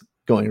Claus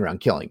going around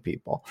killing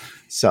people.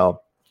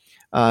 So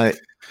I'm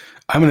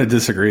going to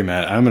disagree,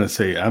 Matt. I'm going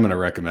to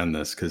recommend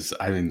this because,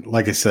 I mean,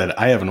 like I said,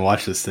 I haven't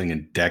watched this thing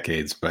in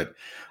decades, but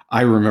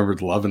I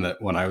remembered loving it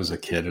when I was a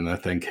kid and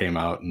that thing came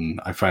out,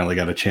 and I finally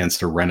got a chance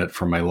to rent it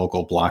from my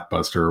local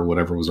Blockbuster or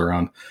whatever was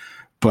around.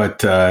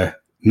 But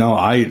no,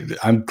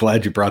 I'm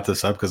glad you brought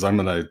this up because I'm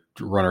going to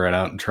run right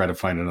out and try to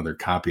find another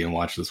copy and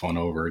watch this one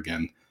over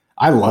again.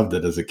 I loved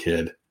it as a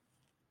kid.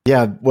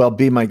 Yeah, well,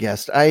 be my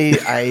guest.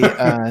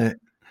 I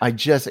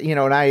just,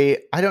 and I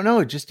don't know,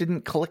 it just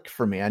didn't click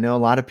for me. I know a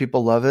lot of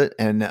people love it,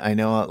 and I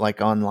know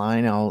like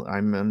online,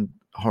 I'm in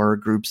horror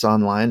groups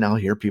online, I'll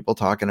hear people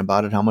talking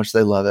about it, how much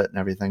they love it and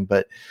everything.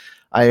 But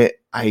I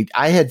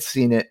had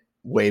seen it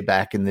way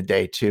back in the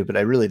day too, but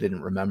I really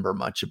didn't remember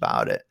much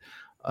about it.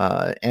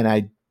 And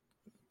I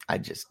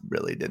just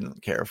really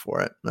didn't care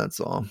for it.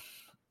 That's all.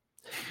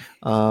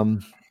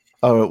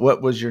 Oh,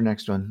 what was your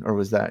next one? Or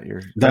was that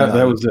your...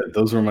 That was it.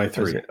 Those were my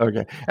 3.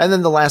 Okay. And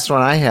then the last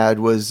one I had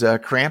was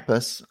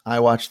Krampus. I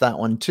watched that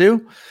one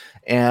too.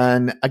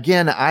 And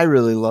again, I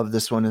really love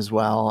this one as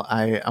well.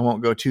 I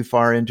won't go too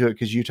far into it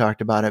because you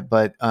talked about it,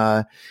 but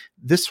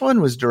this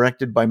one was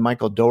directed by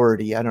Michael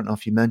Dougherty. I don't know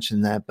if you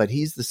mentioned that, but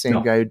he's the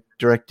same guy who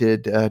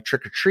directed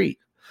Trick or Treat.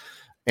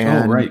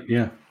 And, right.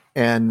 Yeah.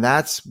 And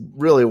that's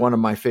really one of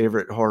my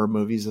favorite horror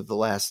movies of the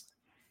last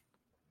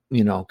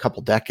a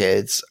couple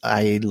decades.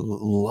 I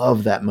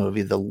love that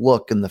movie, the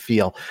look and the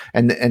feel.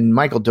 And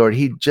Michael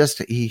Dougherty,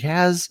 he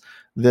has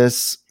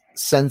this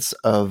sense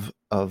of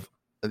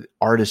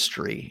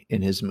artistry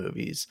in his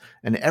movies,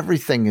 and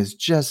everything is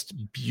just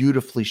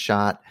beautifully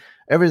shot.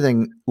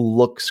 Everything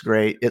looks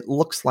great. It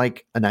looks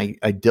like an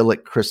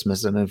idyllic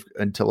Christmas,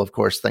 until of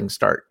course things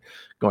start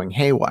going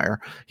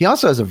haywire. He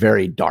also has a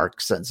very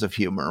dark sense of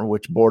humor,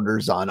 which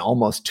borders on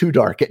almost too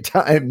dark at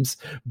times,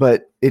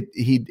 but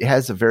he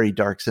has a very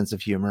dark sense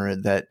of humor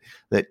that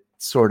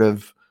sort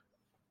of,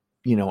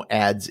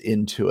 adds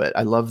into it.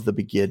 I love the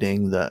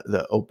beginning,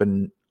 the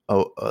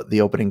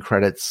opening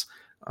credits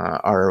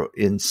are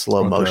in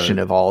slow motion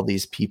of all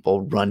these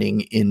people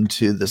running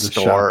into the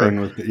store,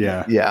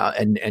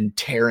 and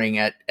tearing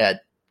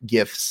at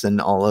gifts and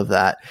all of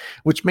that,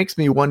 which makes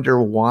me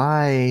wonder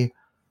why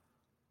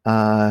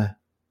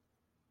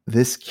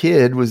this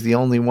kid was the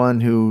only one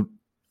who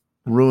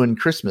ruined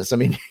Christmas. I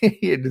mean,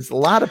 there's a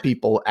lot of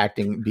people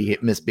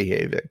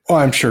misbehaving. Well,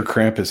 I'm sure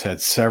Krampus had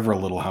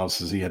several little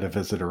houses he had to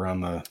visit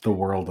around the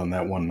world on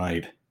that one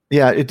night.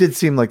 Yeah, it did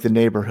seem like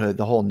the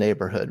whole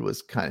neighborhood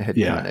was kind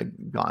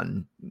of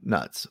gone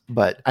nuts.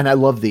 And I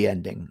love the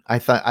ending. I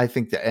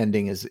think the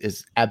ending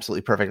is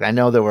absolutely perfect. I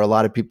know there were a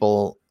lot of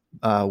people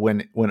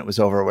when it was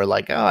over were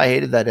like, "Oh, I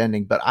hated that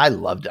ending," but I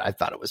loved it. I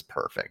thought it was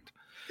perfect.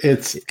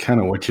 It's kind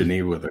of what you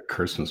need with a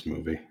Christmas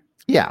movie.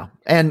 Yeah,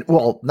 and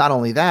well, not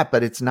only that,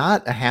 but it's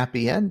not a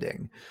happy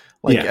ending.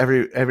 Like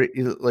every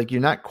like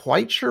you're not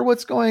quite sure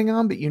what's going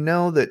on, but you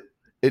know that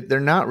they're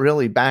not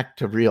really back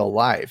to real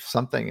life.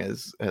 Something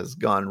has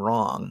gone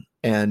wrong.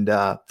 And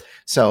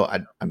so,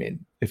 I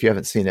mean, if you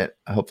haven't seen it,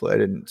 hopefully I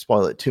didn't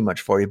spoil it too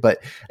much for you,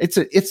 but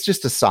it's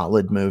just a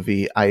solid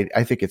movie.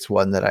 I think it's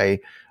one that I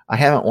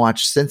haven't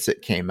watched since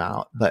it came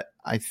out, but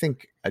I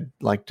think I'd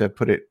like to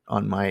put it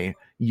on my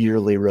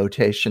yearly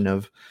rotation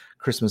of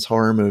Christmas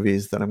horror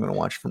movies that I'm going to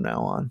watch from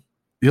now on.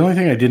 The only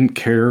thing I didn't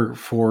care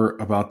for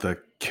about the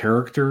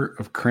character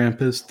of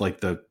Krampus,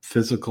 like the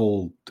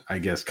physical, I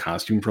guess,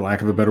 costume, for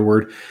lack of a better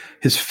word,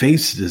 his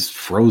face is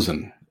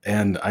frozen,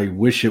 and I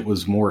wish it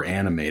was more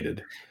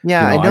animated.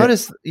 Yeah, I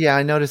noticed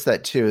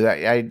that too.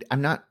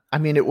 I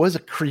mean, it was a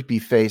creepy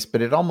face,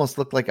 but it almost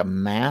looked like a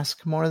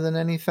mask more than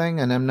anything,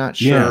 and I'm not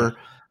sure. Yeah.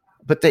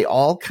 But they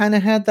all kind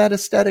of had that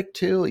aesthetic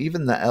too.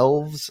 Even the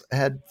elves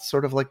had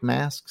sort of like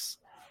masks.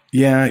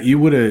 Yeah, you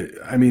would have.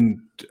 I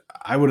mean,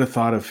 I would have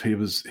thought if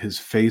his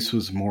face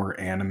was more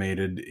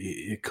animated,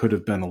 it could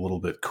have been a little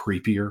bit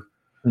creepier.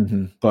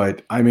 Mm-hmm.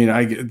 But I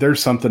mean,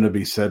 there's something to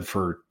be said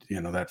for,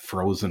 that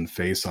frozen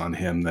face on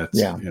him. That's,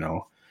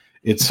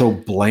 it's so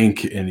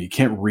blank and you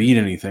can't read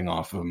anything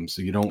off of him.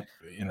 So you don't,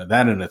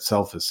 that in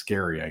itself is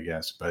scary, I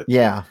guess. But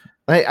yeah,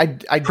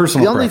 I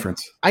personal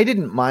preference. I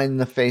didn't mind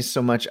the face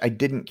so much. I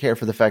didn't care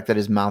for the fact that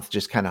his mouth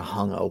just kind of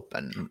hung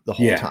open the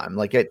whole time.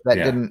 Like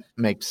didn't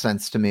make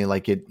sense to me.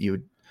 Like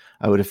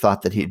I would have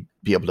thought that he'd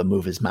be able to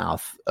move his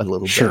mouth a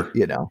little bit,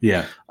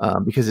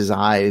 because his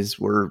eyes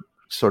were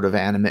sort of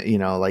animate,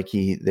 like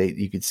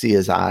you could see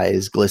his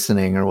eyes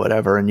glistening or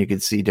whatever, and you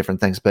could see different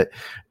things, but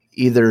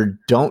either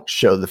don't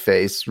show the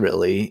face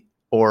really,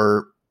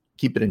 or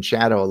keep it in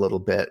shadow a little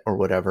bit or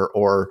whatever,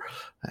 or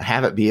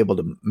have it be able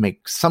to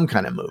make some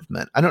kind of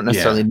movement. I don't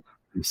necessarily need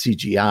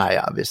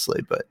CGI,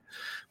 obviously,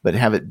 but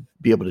have it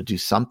be able to do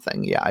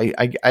something. Yeah,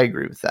 I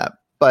agree with that.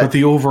 But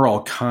the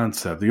overall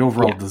concept, the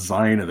overall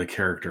design of the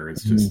character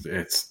is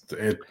just,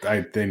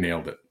 they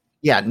nailed it.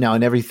 Yeah, no,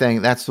 and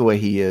everything, that's the way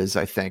he is,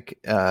 I think,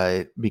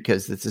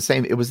 because it's the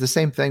same. It was the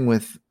same thing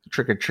with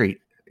Trick or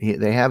Treat.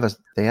 They had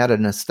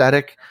an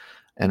aesthetic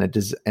and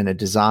a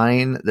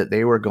design that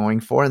they were going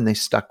for, and they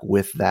stuck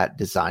with that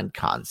design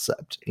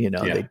concept.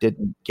 They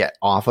didn't get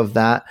off of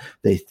that.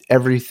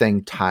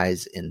 Everything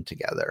ties in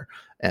together,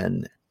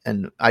 and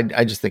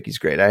I just think he's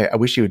great. I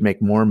wish he would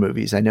make more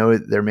movies. I know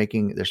they're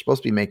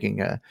supposed to be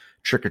making a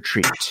Trick or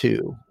Treat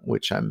 2,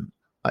 which I'm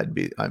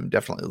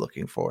definitely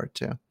looking forward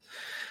to.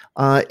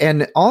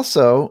 And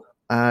also,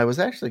 I was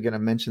actually going to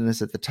mention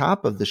this at the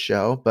top of the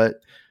show,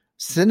 but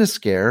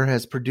Cinescare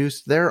has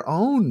produced their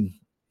own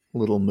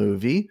little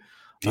movie.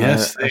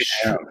 Yes, they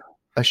have.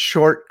 A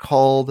short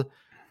called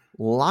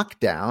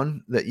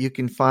Lockdown that you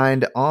can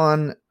find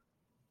on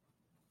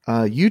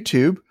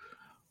YouTube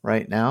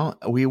right now.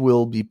 We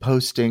will be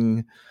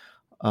posting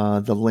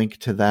the link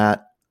to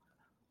that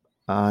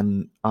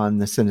on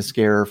the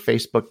Cinescare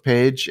Facebook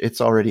page. It's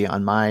already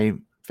on my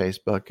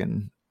Facebook,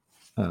 and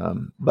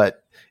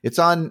but it's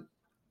on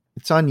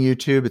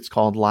YouTube. It's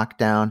called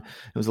Lockdown.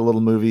 It was a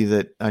little movie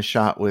that I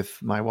shot with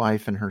my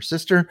wife and her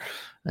sister,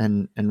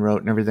 and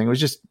wrote and everything. It was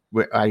just,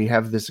 I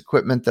have this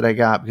equipment that I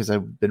got because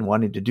I've been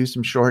wanting to do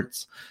some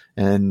shorts,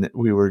 and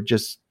we were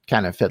just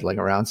kind of fiddling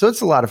around. So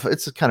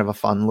it's kind of a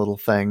fun little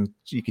thing.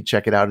 You can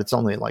check it out. It's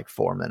only like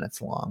 4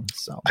 minutes long.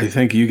 So I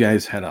think you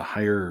guys had a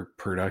higher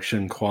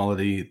production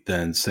quality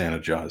than Santa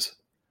Jaws.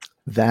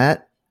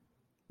 That's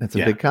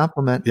a big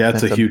compliment. Yeah,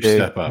 it's a huge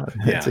step up.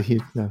 It's a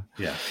huge step.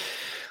 Yeah.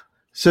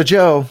 So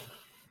Joe,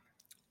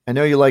 I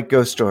know you like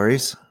ghost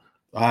stories.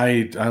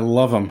 I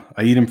love them.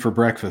 I eat them for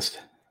breakfast.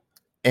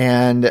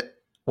 And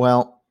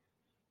well,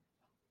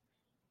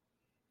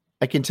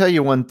 I can tell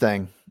you one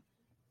thing.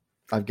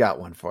 I've got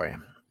one for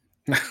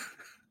you.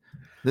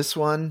 This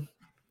one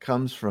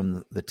comes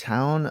from the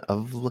town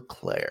of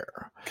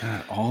LeClaire.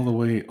 God, all the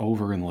way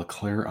over in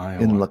LeClaire,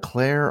 Iowa. In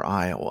LeClaire,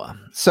 Iowa.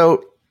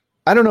 So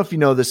I don't know if you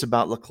know this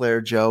about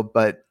LeClaire, Joe,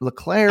 but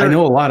LeClaire. I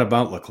know a lot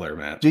about LeClaire,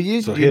 Matt. Do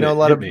you? So do you know a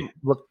lot of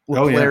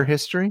LeClaire yeah.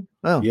 history?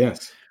 Oh,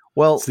 yes.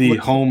 Well, it's the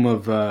home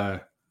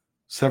of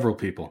several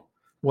people.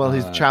 Well,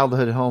 his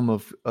childhood home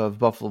of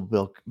Buffalo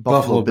Bill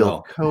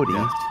Cody.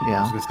 Yes. Yeah,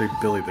 I was going to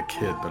say Billy the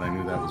Kid, but I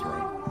knew that was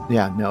wrong.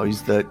 Yeah, no,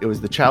 it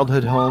was the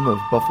childhood home of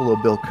Buffalo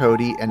Bill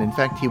Cody, and in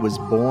fact, he was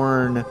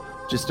born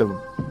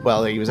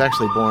he was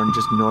actually born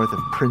just north of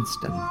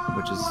Princeton,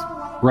 which is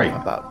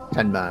about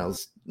 10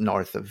 miles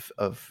north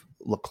of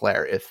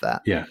LeClaire, if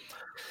that. Yeah,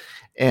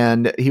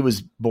 and he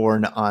was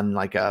born on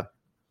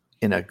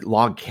in a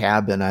log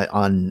cabin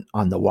on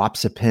the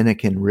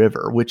Wapsipinicon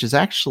River, which is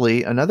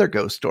actually another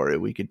ghost story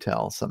we could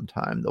tell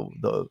sometime.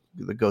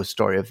 The ghost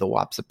story of the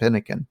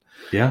Wapsipinicon.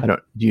 Yeah.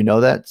 Do you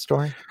know that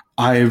story?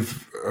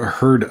 I've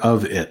heard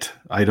of it.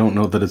 I don't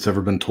know that it's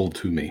ever been told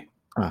to me.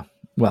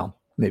 Well,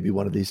 maybe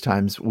one of these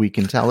times we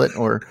can tell it,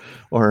 or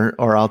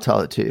I'll tell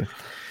it to you.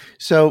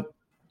 So,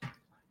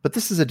 but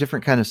this is a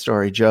different kind of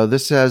story, Joe.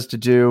 This has to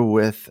do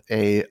with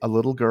a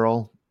little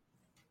girl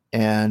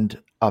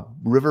and a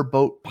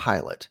riverboat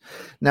pilot.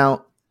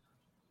 Now,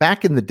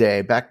 back in the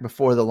day, back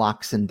before the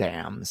locks and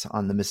dams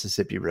on the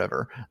Mississippi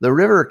River, the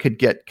river could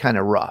get kind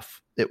of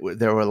rough.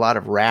 There were a lot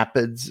of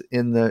rapids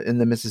in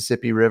the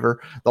Mississippi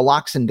River. The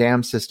locks and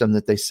dam system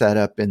that they set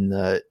up in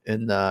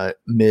the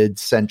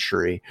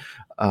mid-century,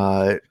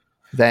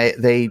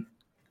 they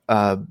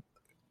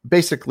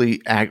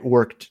basically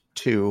worked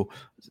to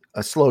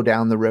slow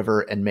down the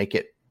river and make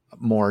it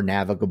more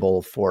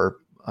navigable for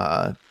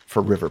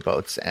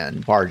riverboats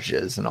and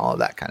barges and all of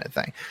that kind of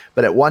thing.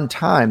 But at one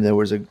time, there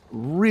was a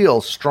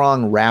real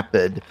strong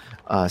rapid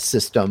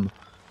system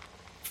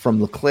from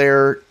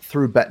LeClaire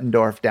through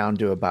Bettendorf down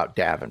to about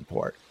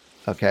Davenport,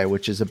 okay,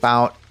 which is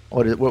about,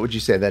 what would you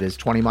say that is,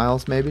 20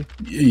 miles maybe?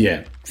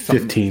 Yeah,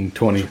 15,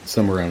 20,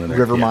 somewhere around there.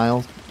 River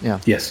miles? Yeah.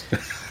 Yes.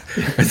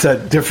 Is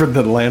that different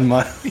than land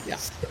miles?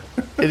 Yes,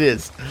 it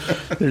is.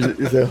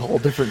 There's a whole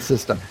different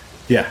system.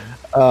 Yeah.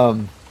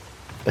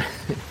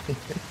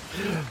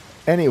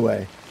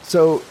 Anyway,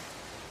 so,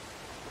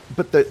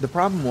 but the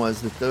problem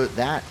was that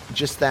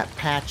that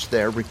patch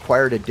there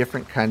required a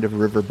different kind of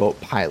riverboat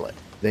pilot.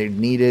 It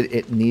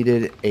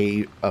needed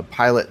a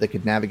pilot that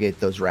could navigate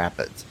those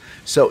rapids.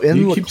 So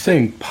you keep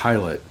saying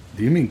pilot.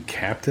 Do you mean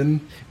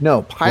captain?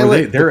 No,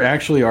 pilot. They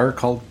actually are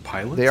called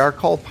pilots? They are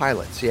called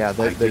pilots, yeah.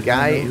 The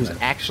guy who's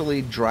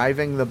actually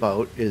driving the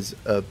boat is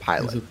a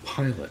pilot. Is a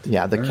pilot.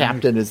 Yeah, the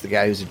captain is the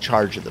guy who's in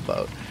charge of the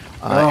boat.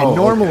 And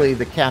normally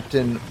the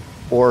captain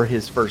or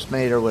his first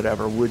mate or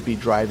whatever would be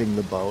driving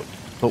the boat.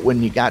 But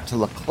when you got to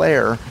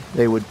LeClaire,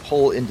 they would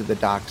pull into the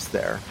docks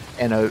there,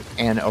 and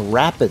a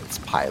rapids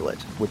pilot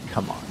would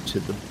come on to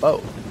the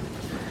boat.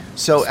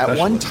 So at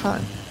one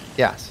time,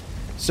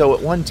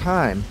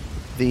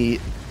 the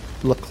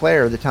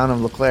town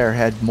of LeClaire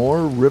had more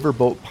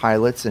riverboat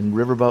pilots and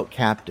riverboat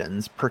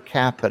captains per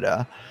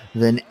capita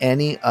than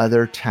any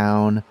other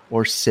town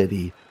or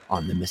city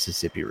on the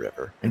Mississippi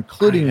River,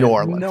 including New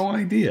Orleans. No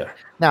idea.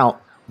 Now,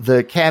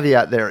 the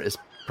caveat there is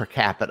per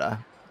capita.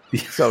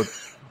 So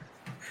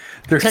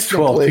there's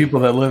 12 people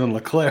that live in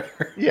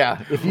LeClaire.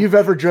 Yeah. If you've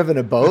ever driven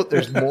a boat,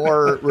 there's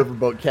more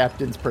riverboat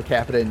captains per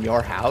capita in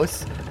your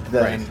house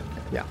than,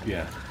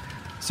 Yeah.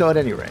 So at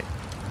any rate,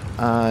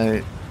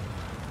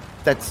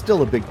 that's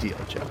still a big deal,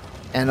 Joe.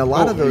 And a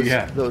lot of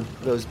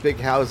those big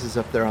houses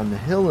up there on the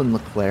hill in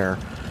LeClaire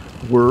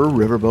were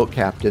riverboat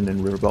captain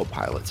and riverboat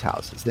pilots'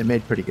 houses. They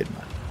made pretty good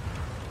money.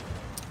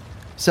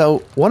 So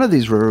one of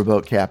these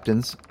riverboat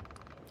captains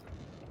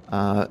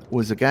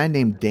was a guy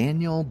named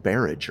Daniel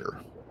Barriger.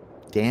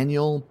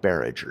 Daniel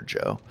Barriger,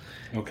 Joe.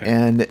 Okay.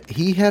 And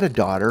he had a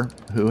daughter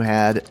who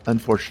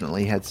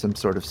unfortunately had some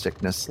sort of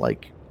sickness,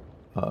 like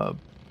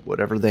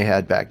whatever they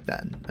had back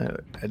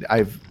then.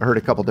 I've heard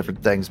a couple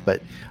different things,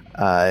 but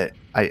I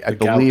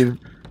believe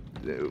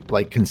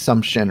like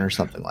consumption or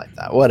something like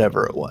that,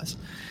 whatever it was.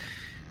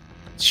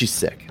 She's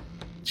sick.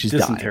 She's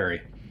dysentery.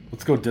 Dying.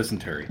 Let's go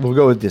dysentery. We'll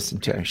go with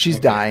dysentery. She's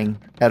dying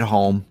at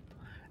home,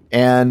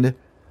 and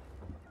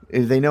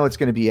they know it's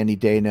going to be any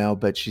day now,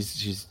 but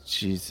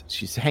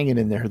she's hanging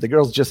in there. The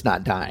girl's just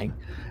not dying,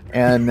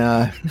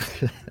 and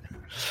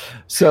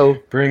so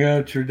bring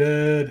out your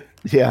dead.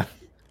 Yeah.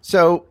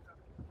 So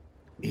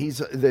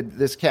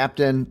this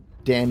captain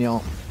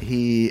Daniel.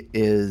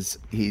 He's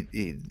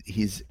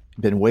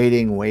been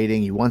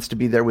waiting. He wants to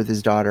be there with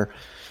his daughter,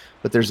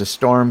 but there's a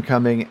storm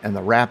coming, and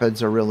the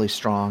rapids are really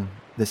strong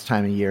this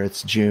time of year.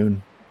 It's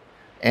June,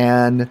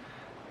 and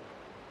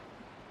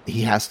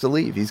he has to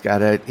leave. He's got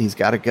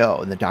to go.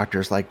 And the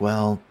doctor's like,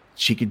 well,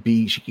 she could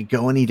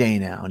go any day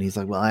now. And he's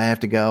like, well, I have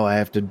to go. I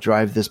have to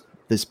drive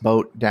this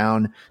boat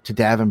down to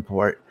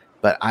Davenport,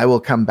 but I will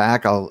come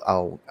back.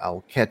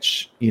 I'll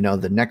catch,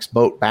 the next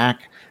boat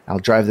back. I'll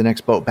drive the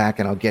next boat back,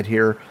 and I'll get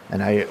here,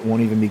 and I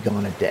won't even be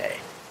gone a day.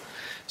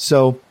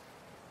 So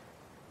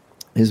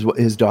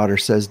His daughter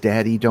says,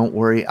 "Daddy, don't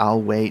worry,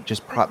 I'll wait.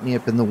 Just prop me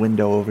up in the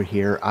window over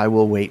here. I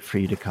will wait for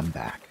you to come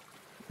back."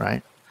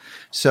 Right?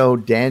 So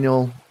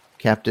Daniel,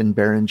 Captain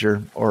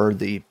Behringer, or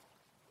the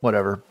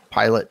whatever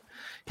pilot,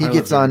 he Pilot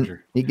gets on Behringer.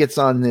 he gets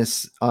on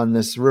this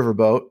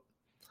riverboat,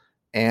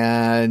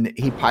 and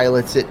he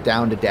pilots it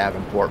down to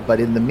Davenport. But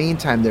in the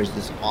meantime, there's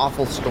this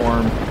awful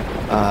storm.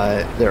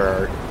 There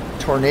are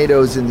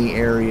tornadoes in the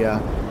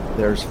area.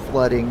 There's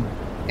flooding.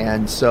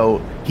 And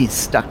so he's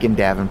stuck in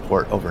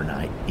Davenport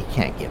overnight. He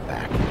can't get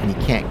back, and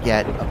he can't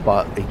get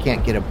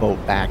a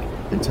boat back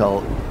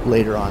until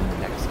later on the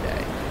next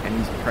day. And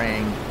he's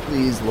praying,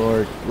 "Please,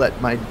 Lord,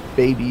 let my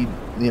baby,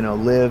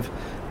 live,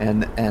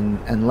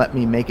 and let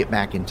me make it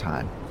back in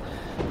time."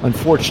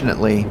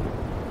 Unfortunately,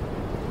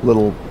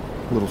 little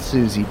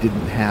Susie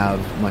didn't have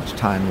much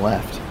time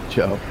left.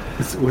 Joe,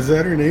 Was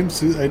that her name?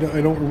 I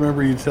don't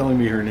remember you telling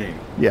me her name.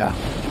 Yeah,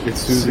 it's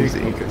Susie.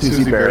 Okay.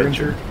 Susie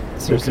Behringer.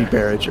 Susie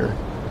Behringer.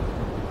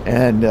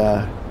 And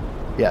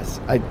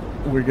yes,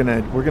 we're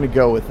gonna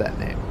go with that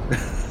name.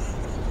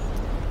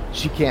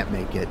 She can't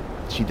make it.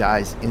 She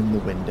dies in the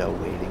window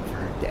waiting for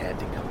her dad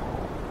to come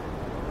home.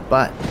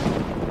 But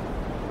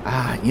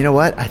you know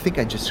what? I think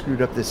I just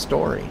screwed up this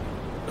story.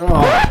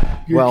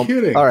 Oh, you're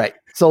kidding. All right.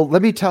 So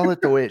let me tell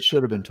it the way it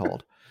should have been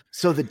told.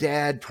 So the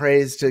dad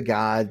prays to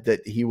God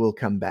that he will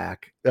come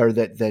back, or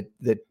that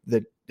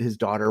his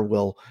daughter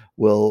will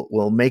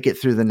make it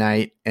through the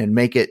night and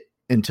make it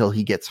until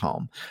he gets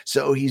home.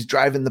 So he's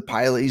driving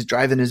he's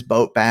driving his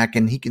boat back,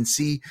 and he can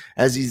see,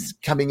 as he's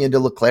coming into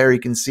LeClaire, he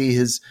can see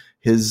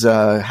his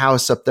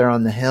house up there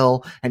on the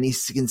hill, and he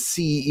can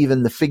see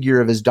even the figure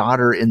of his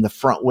daughter in the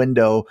front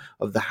window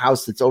of the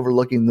house that's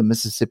overlooking the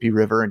Mississippi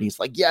River. And he's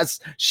like,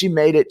 "Yes, she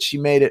made it. She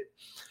made it."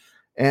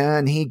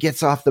 And he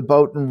gets off the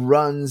boat and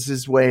runs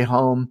his way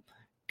home,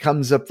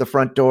 comes up the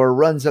front door,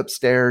 runs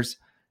upstairs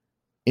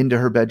into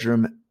her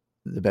bedroom.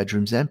 The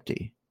bedroom's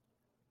empty.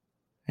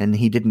 And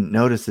he didn't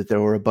notice that there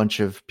were a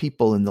bunch of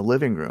people in the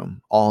living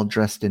room, all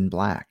dressed in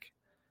black.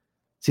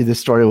 See,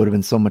 this story would have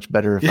been so much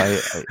better if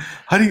I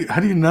How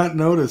do you not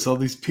notice all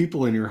these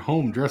people in your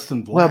home dressed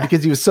in black? Well,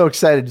 because he was so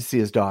excited to see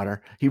his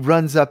daughter. He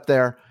runs up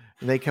there,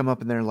 and they come up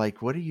and they're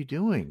like, "What are you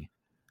doing?"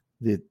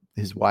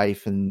 His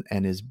wife and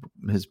his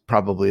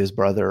probably his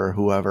brother or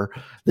whoever,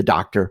 the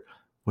doctor.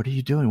 "What are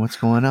you doing? What's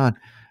going on?"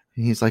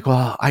 And he's like,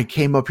 "Well, I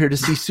came up here to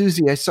see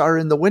Susie. I saw her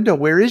in the window.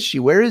 Where is she?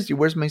 Where is she?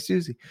 Where's my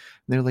Susie?"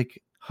 And they're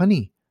like,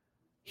 "Honey,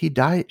 she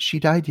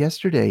died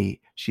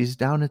yesterday. She's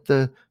down at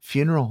the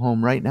funeral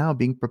home right now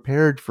being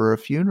prepared for a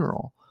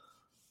funeral."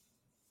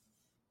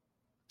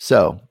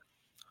 So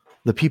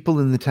the people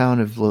in the town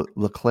of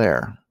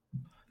LeClaire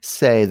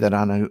say that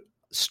on a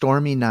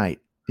stormy night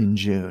in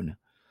June,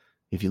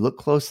 if you look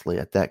closely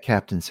at that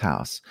captain's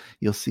house,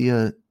 you'll see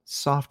a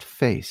soft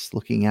face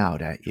looking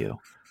out at you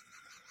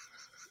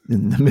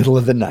in the middle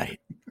of the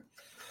night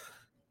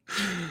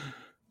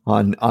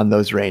on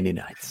those rainy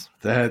nights.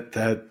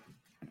 That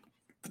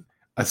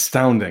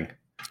astounding.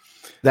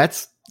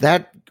 That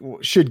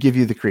should give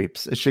you the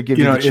creeps. It should give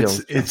you the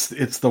chills.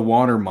 It's the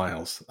water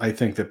miles, I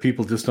think, that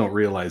people just don't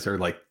realize are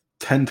like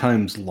 10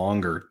 times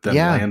longer than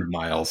land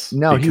miles.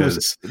 No,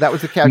 that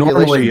was the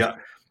calculation.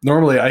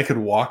 Normally I could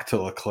walk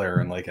to LeClaire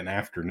in like an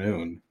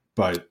afternoon,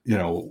 but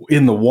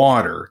in the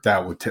water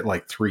that would take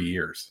like 3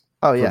 years.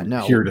 Oh yeah,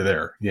 no, here to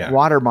there. Yeah,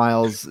 water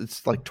miles,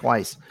 it's like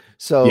twice.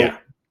 So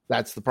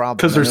that's the problem,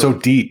 because they're so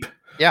deep.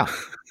 Yeah.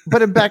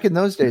 But back in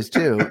those days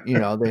too,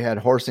 they had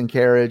horse and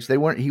carriage.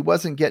 He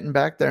wasn't getting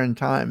back there in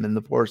time, and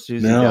the poor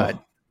Susie died.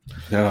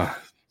 Yeah.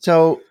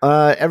 So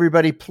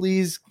everybody,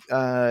 please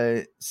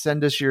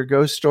send us your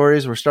ghost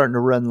stories. We're starting to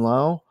run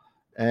low,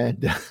 and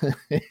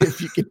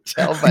if you can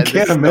tell by this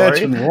story,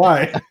 imagine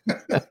why.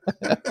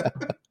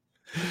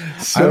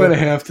 So, I'm going to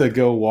have to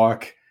go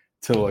walk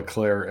to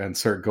LeClaire and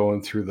start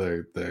going through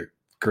the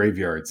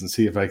graveyards and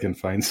see if I can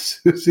find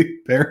Susie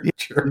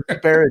Behringer.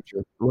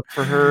 Look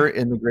for her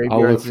in the graveyards.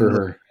 I'll look for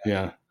her.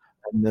 Yeah,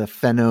 in the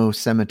Fenno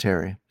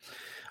Cemetery.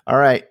 All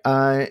right.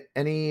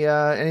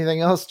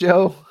 Anything else,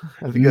 Joe?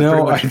 I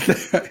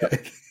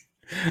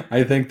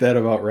think that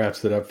about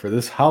wraps it up for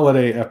this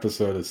holiday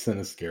episode of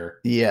Cinescare.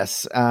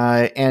 Yes.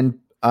 And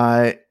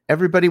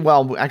everybody,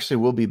 actually,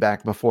 we'll be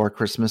back before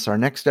Christmas. Our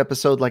next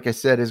episode, like I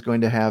said, is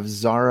going to have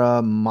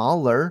Zara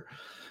Mahler.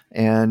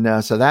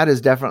 And so that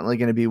is definitely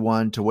going to be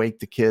one to wake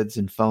the kids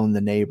and phone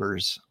the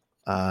neighbors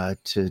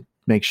to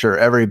make sure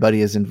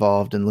everybody is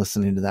involved in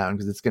listening to that one,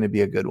 because it's going to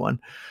be a good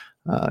one.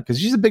 Because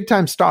she's a big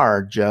time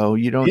star, Joe.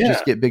 You don't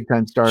just get big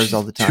time stars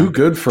all the time. Too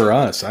good for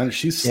us.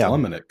 She's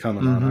slumming it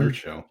coming on our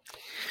show.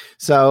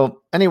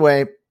 So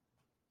anyway,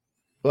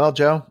 well,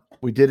 Joe,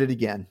 we did it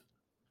again.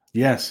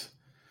 Yes.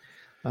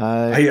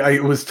 I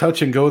was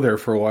touch and go there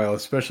for a while,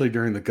 especially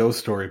during the ghost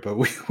story, but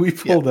we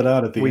pulled it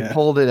out at the end. We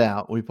pulled it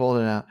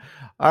out.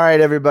 All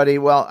right, everybody.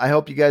 Well, I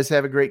hope you guys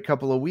have a great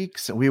couple of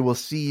weeks. We will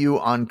see you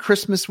on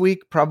Christmas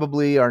week.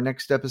 Probably our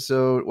next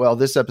episode. Well,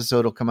 this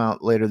episode will come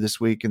out later this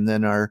week, and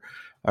then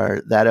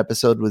that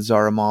episode with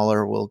Zara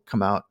Mahler will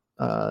come out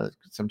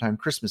sometime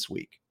Christmas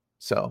week.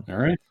 So,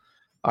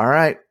 all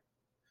right.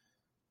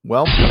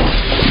 Well,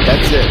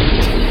 that's it.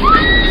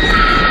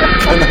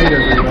 Good night,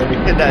 everybody.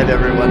 Good night,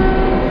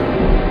 everyone.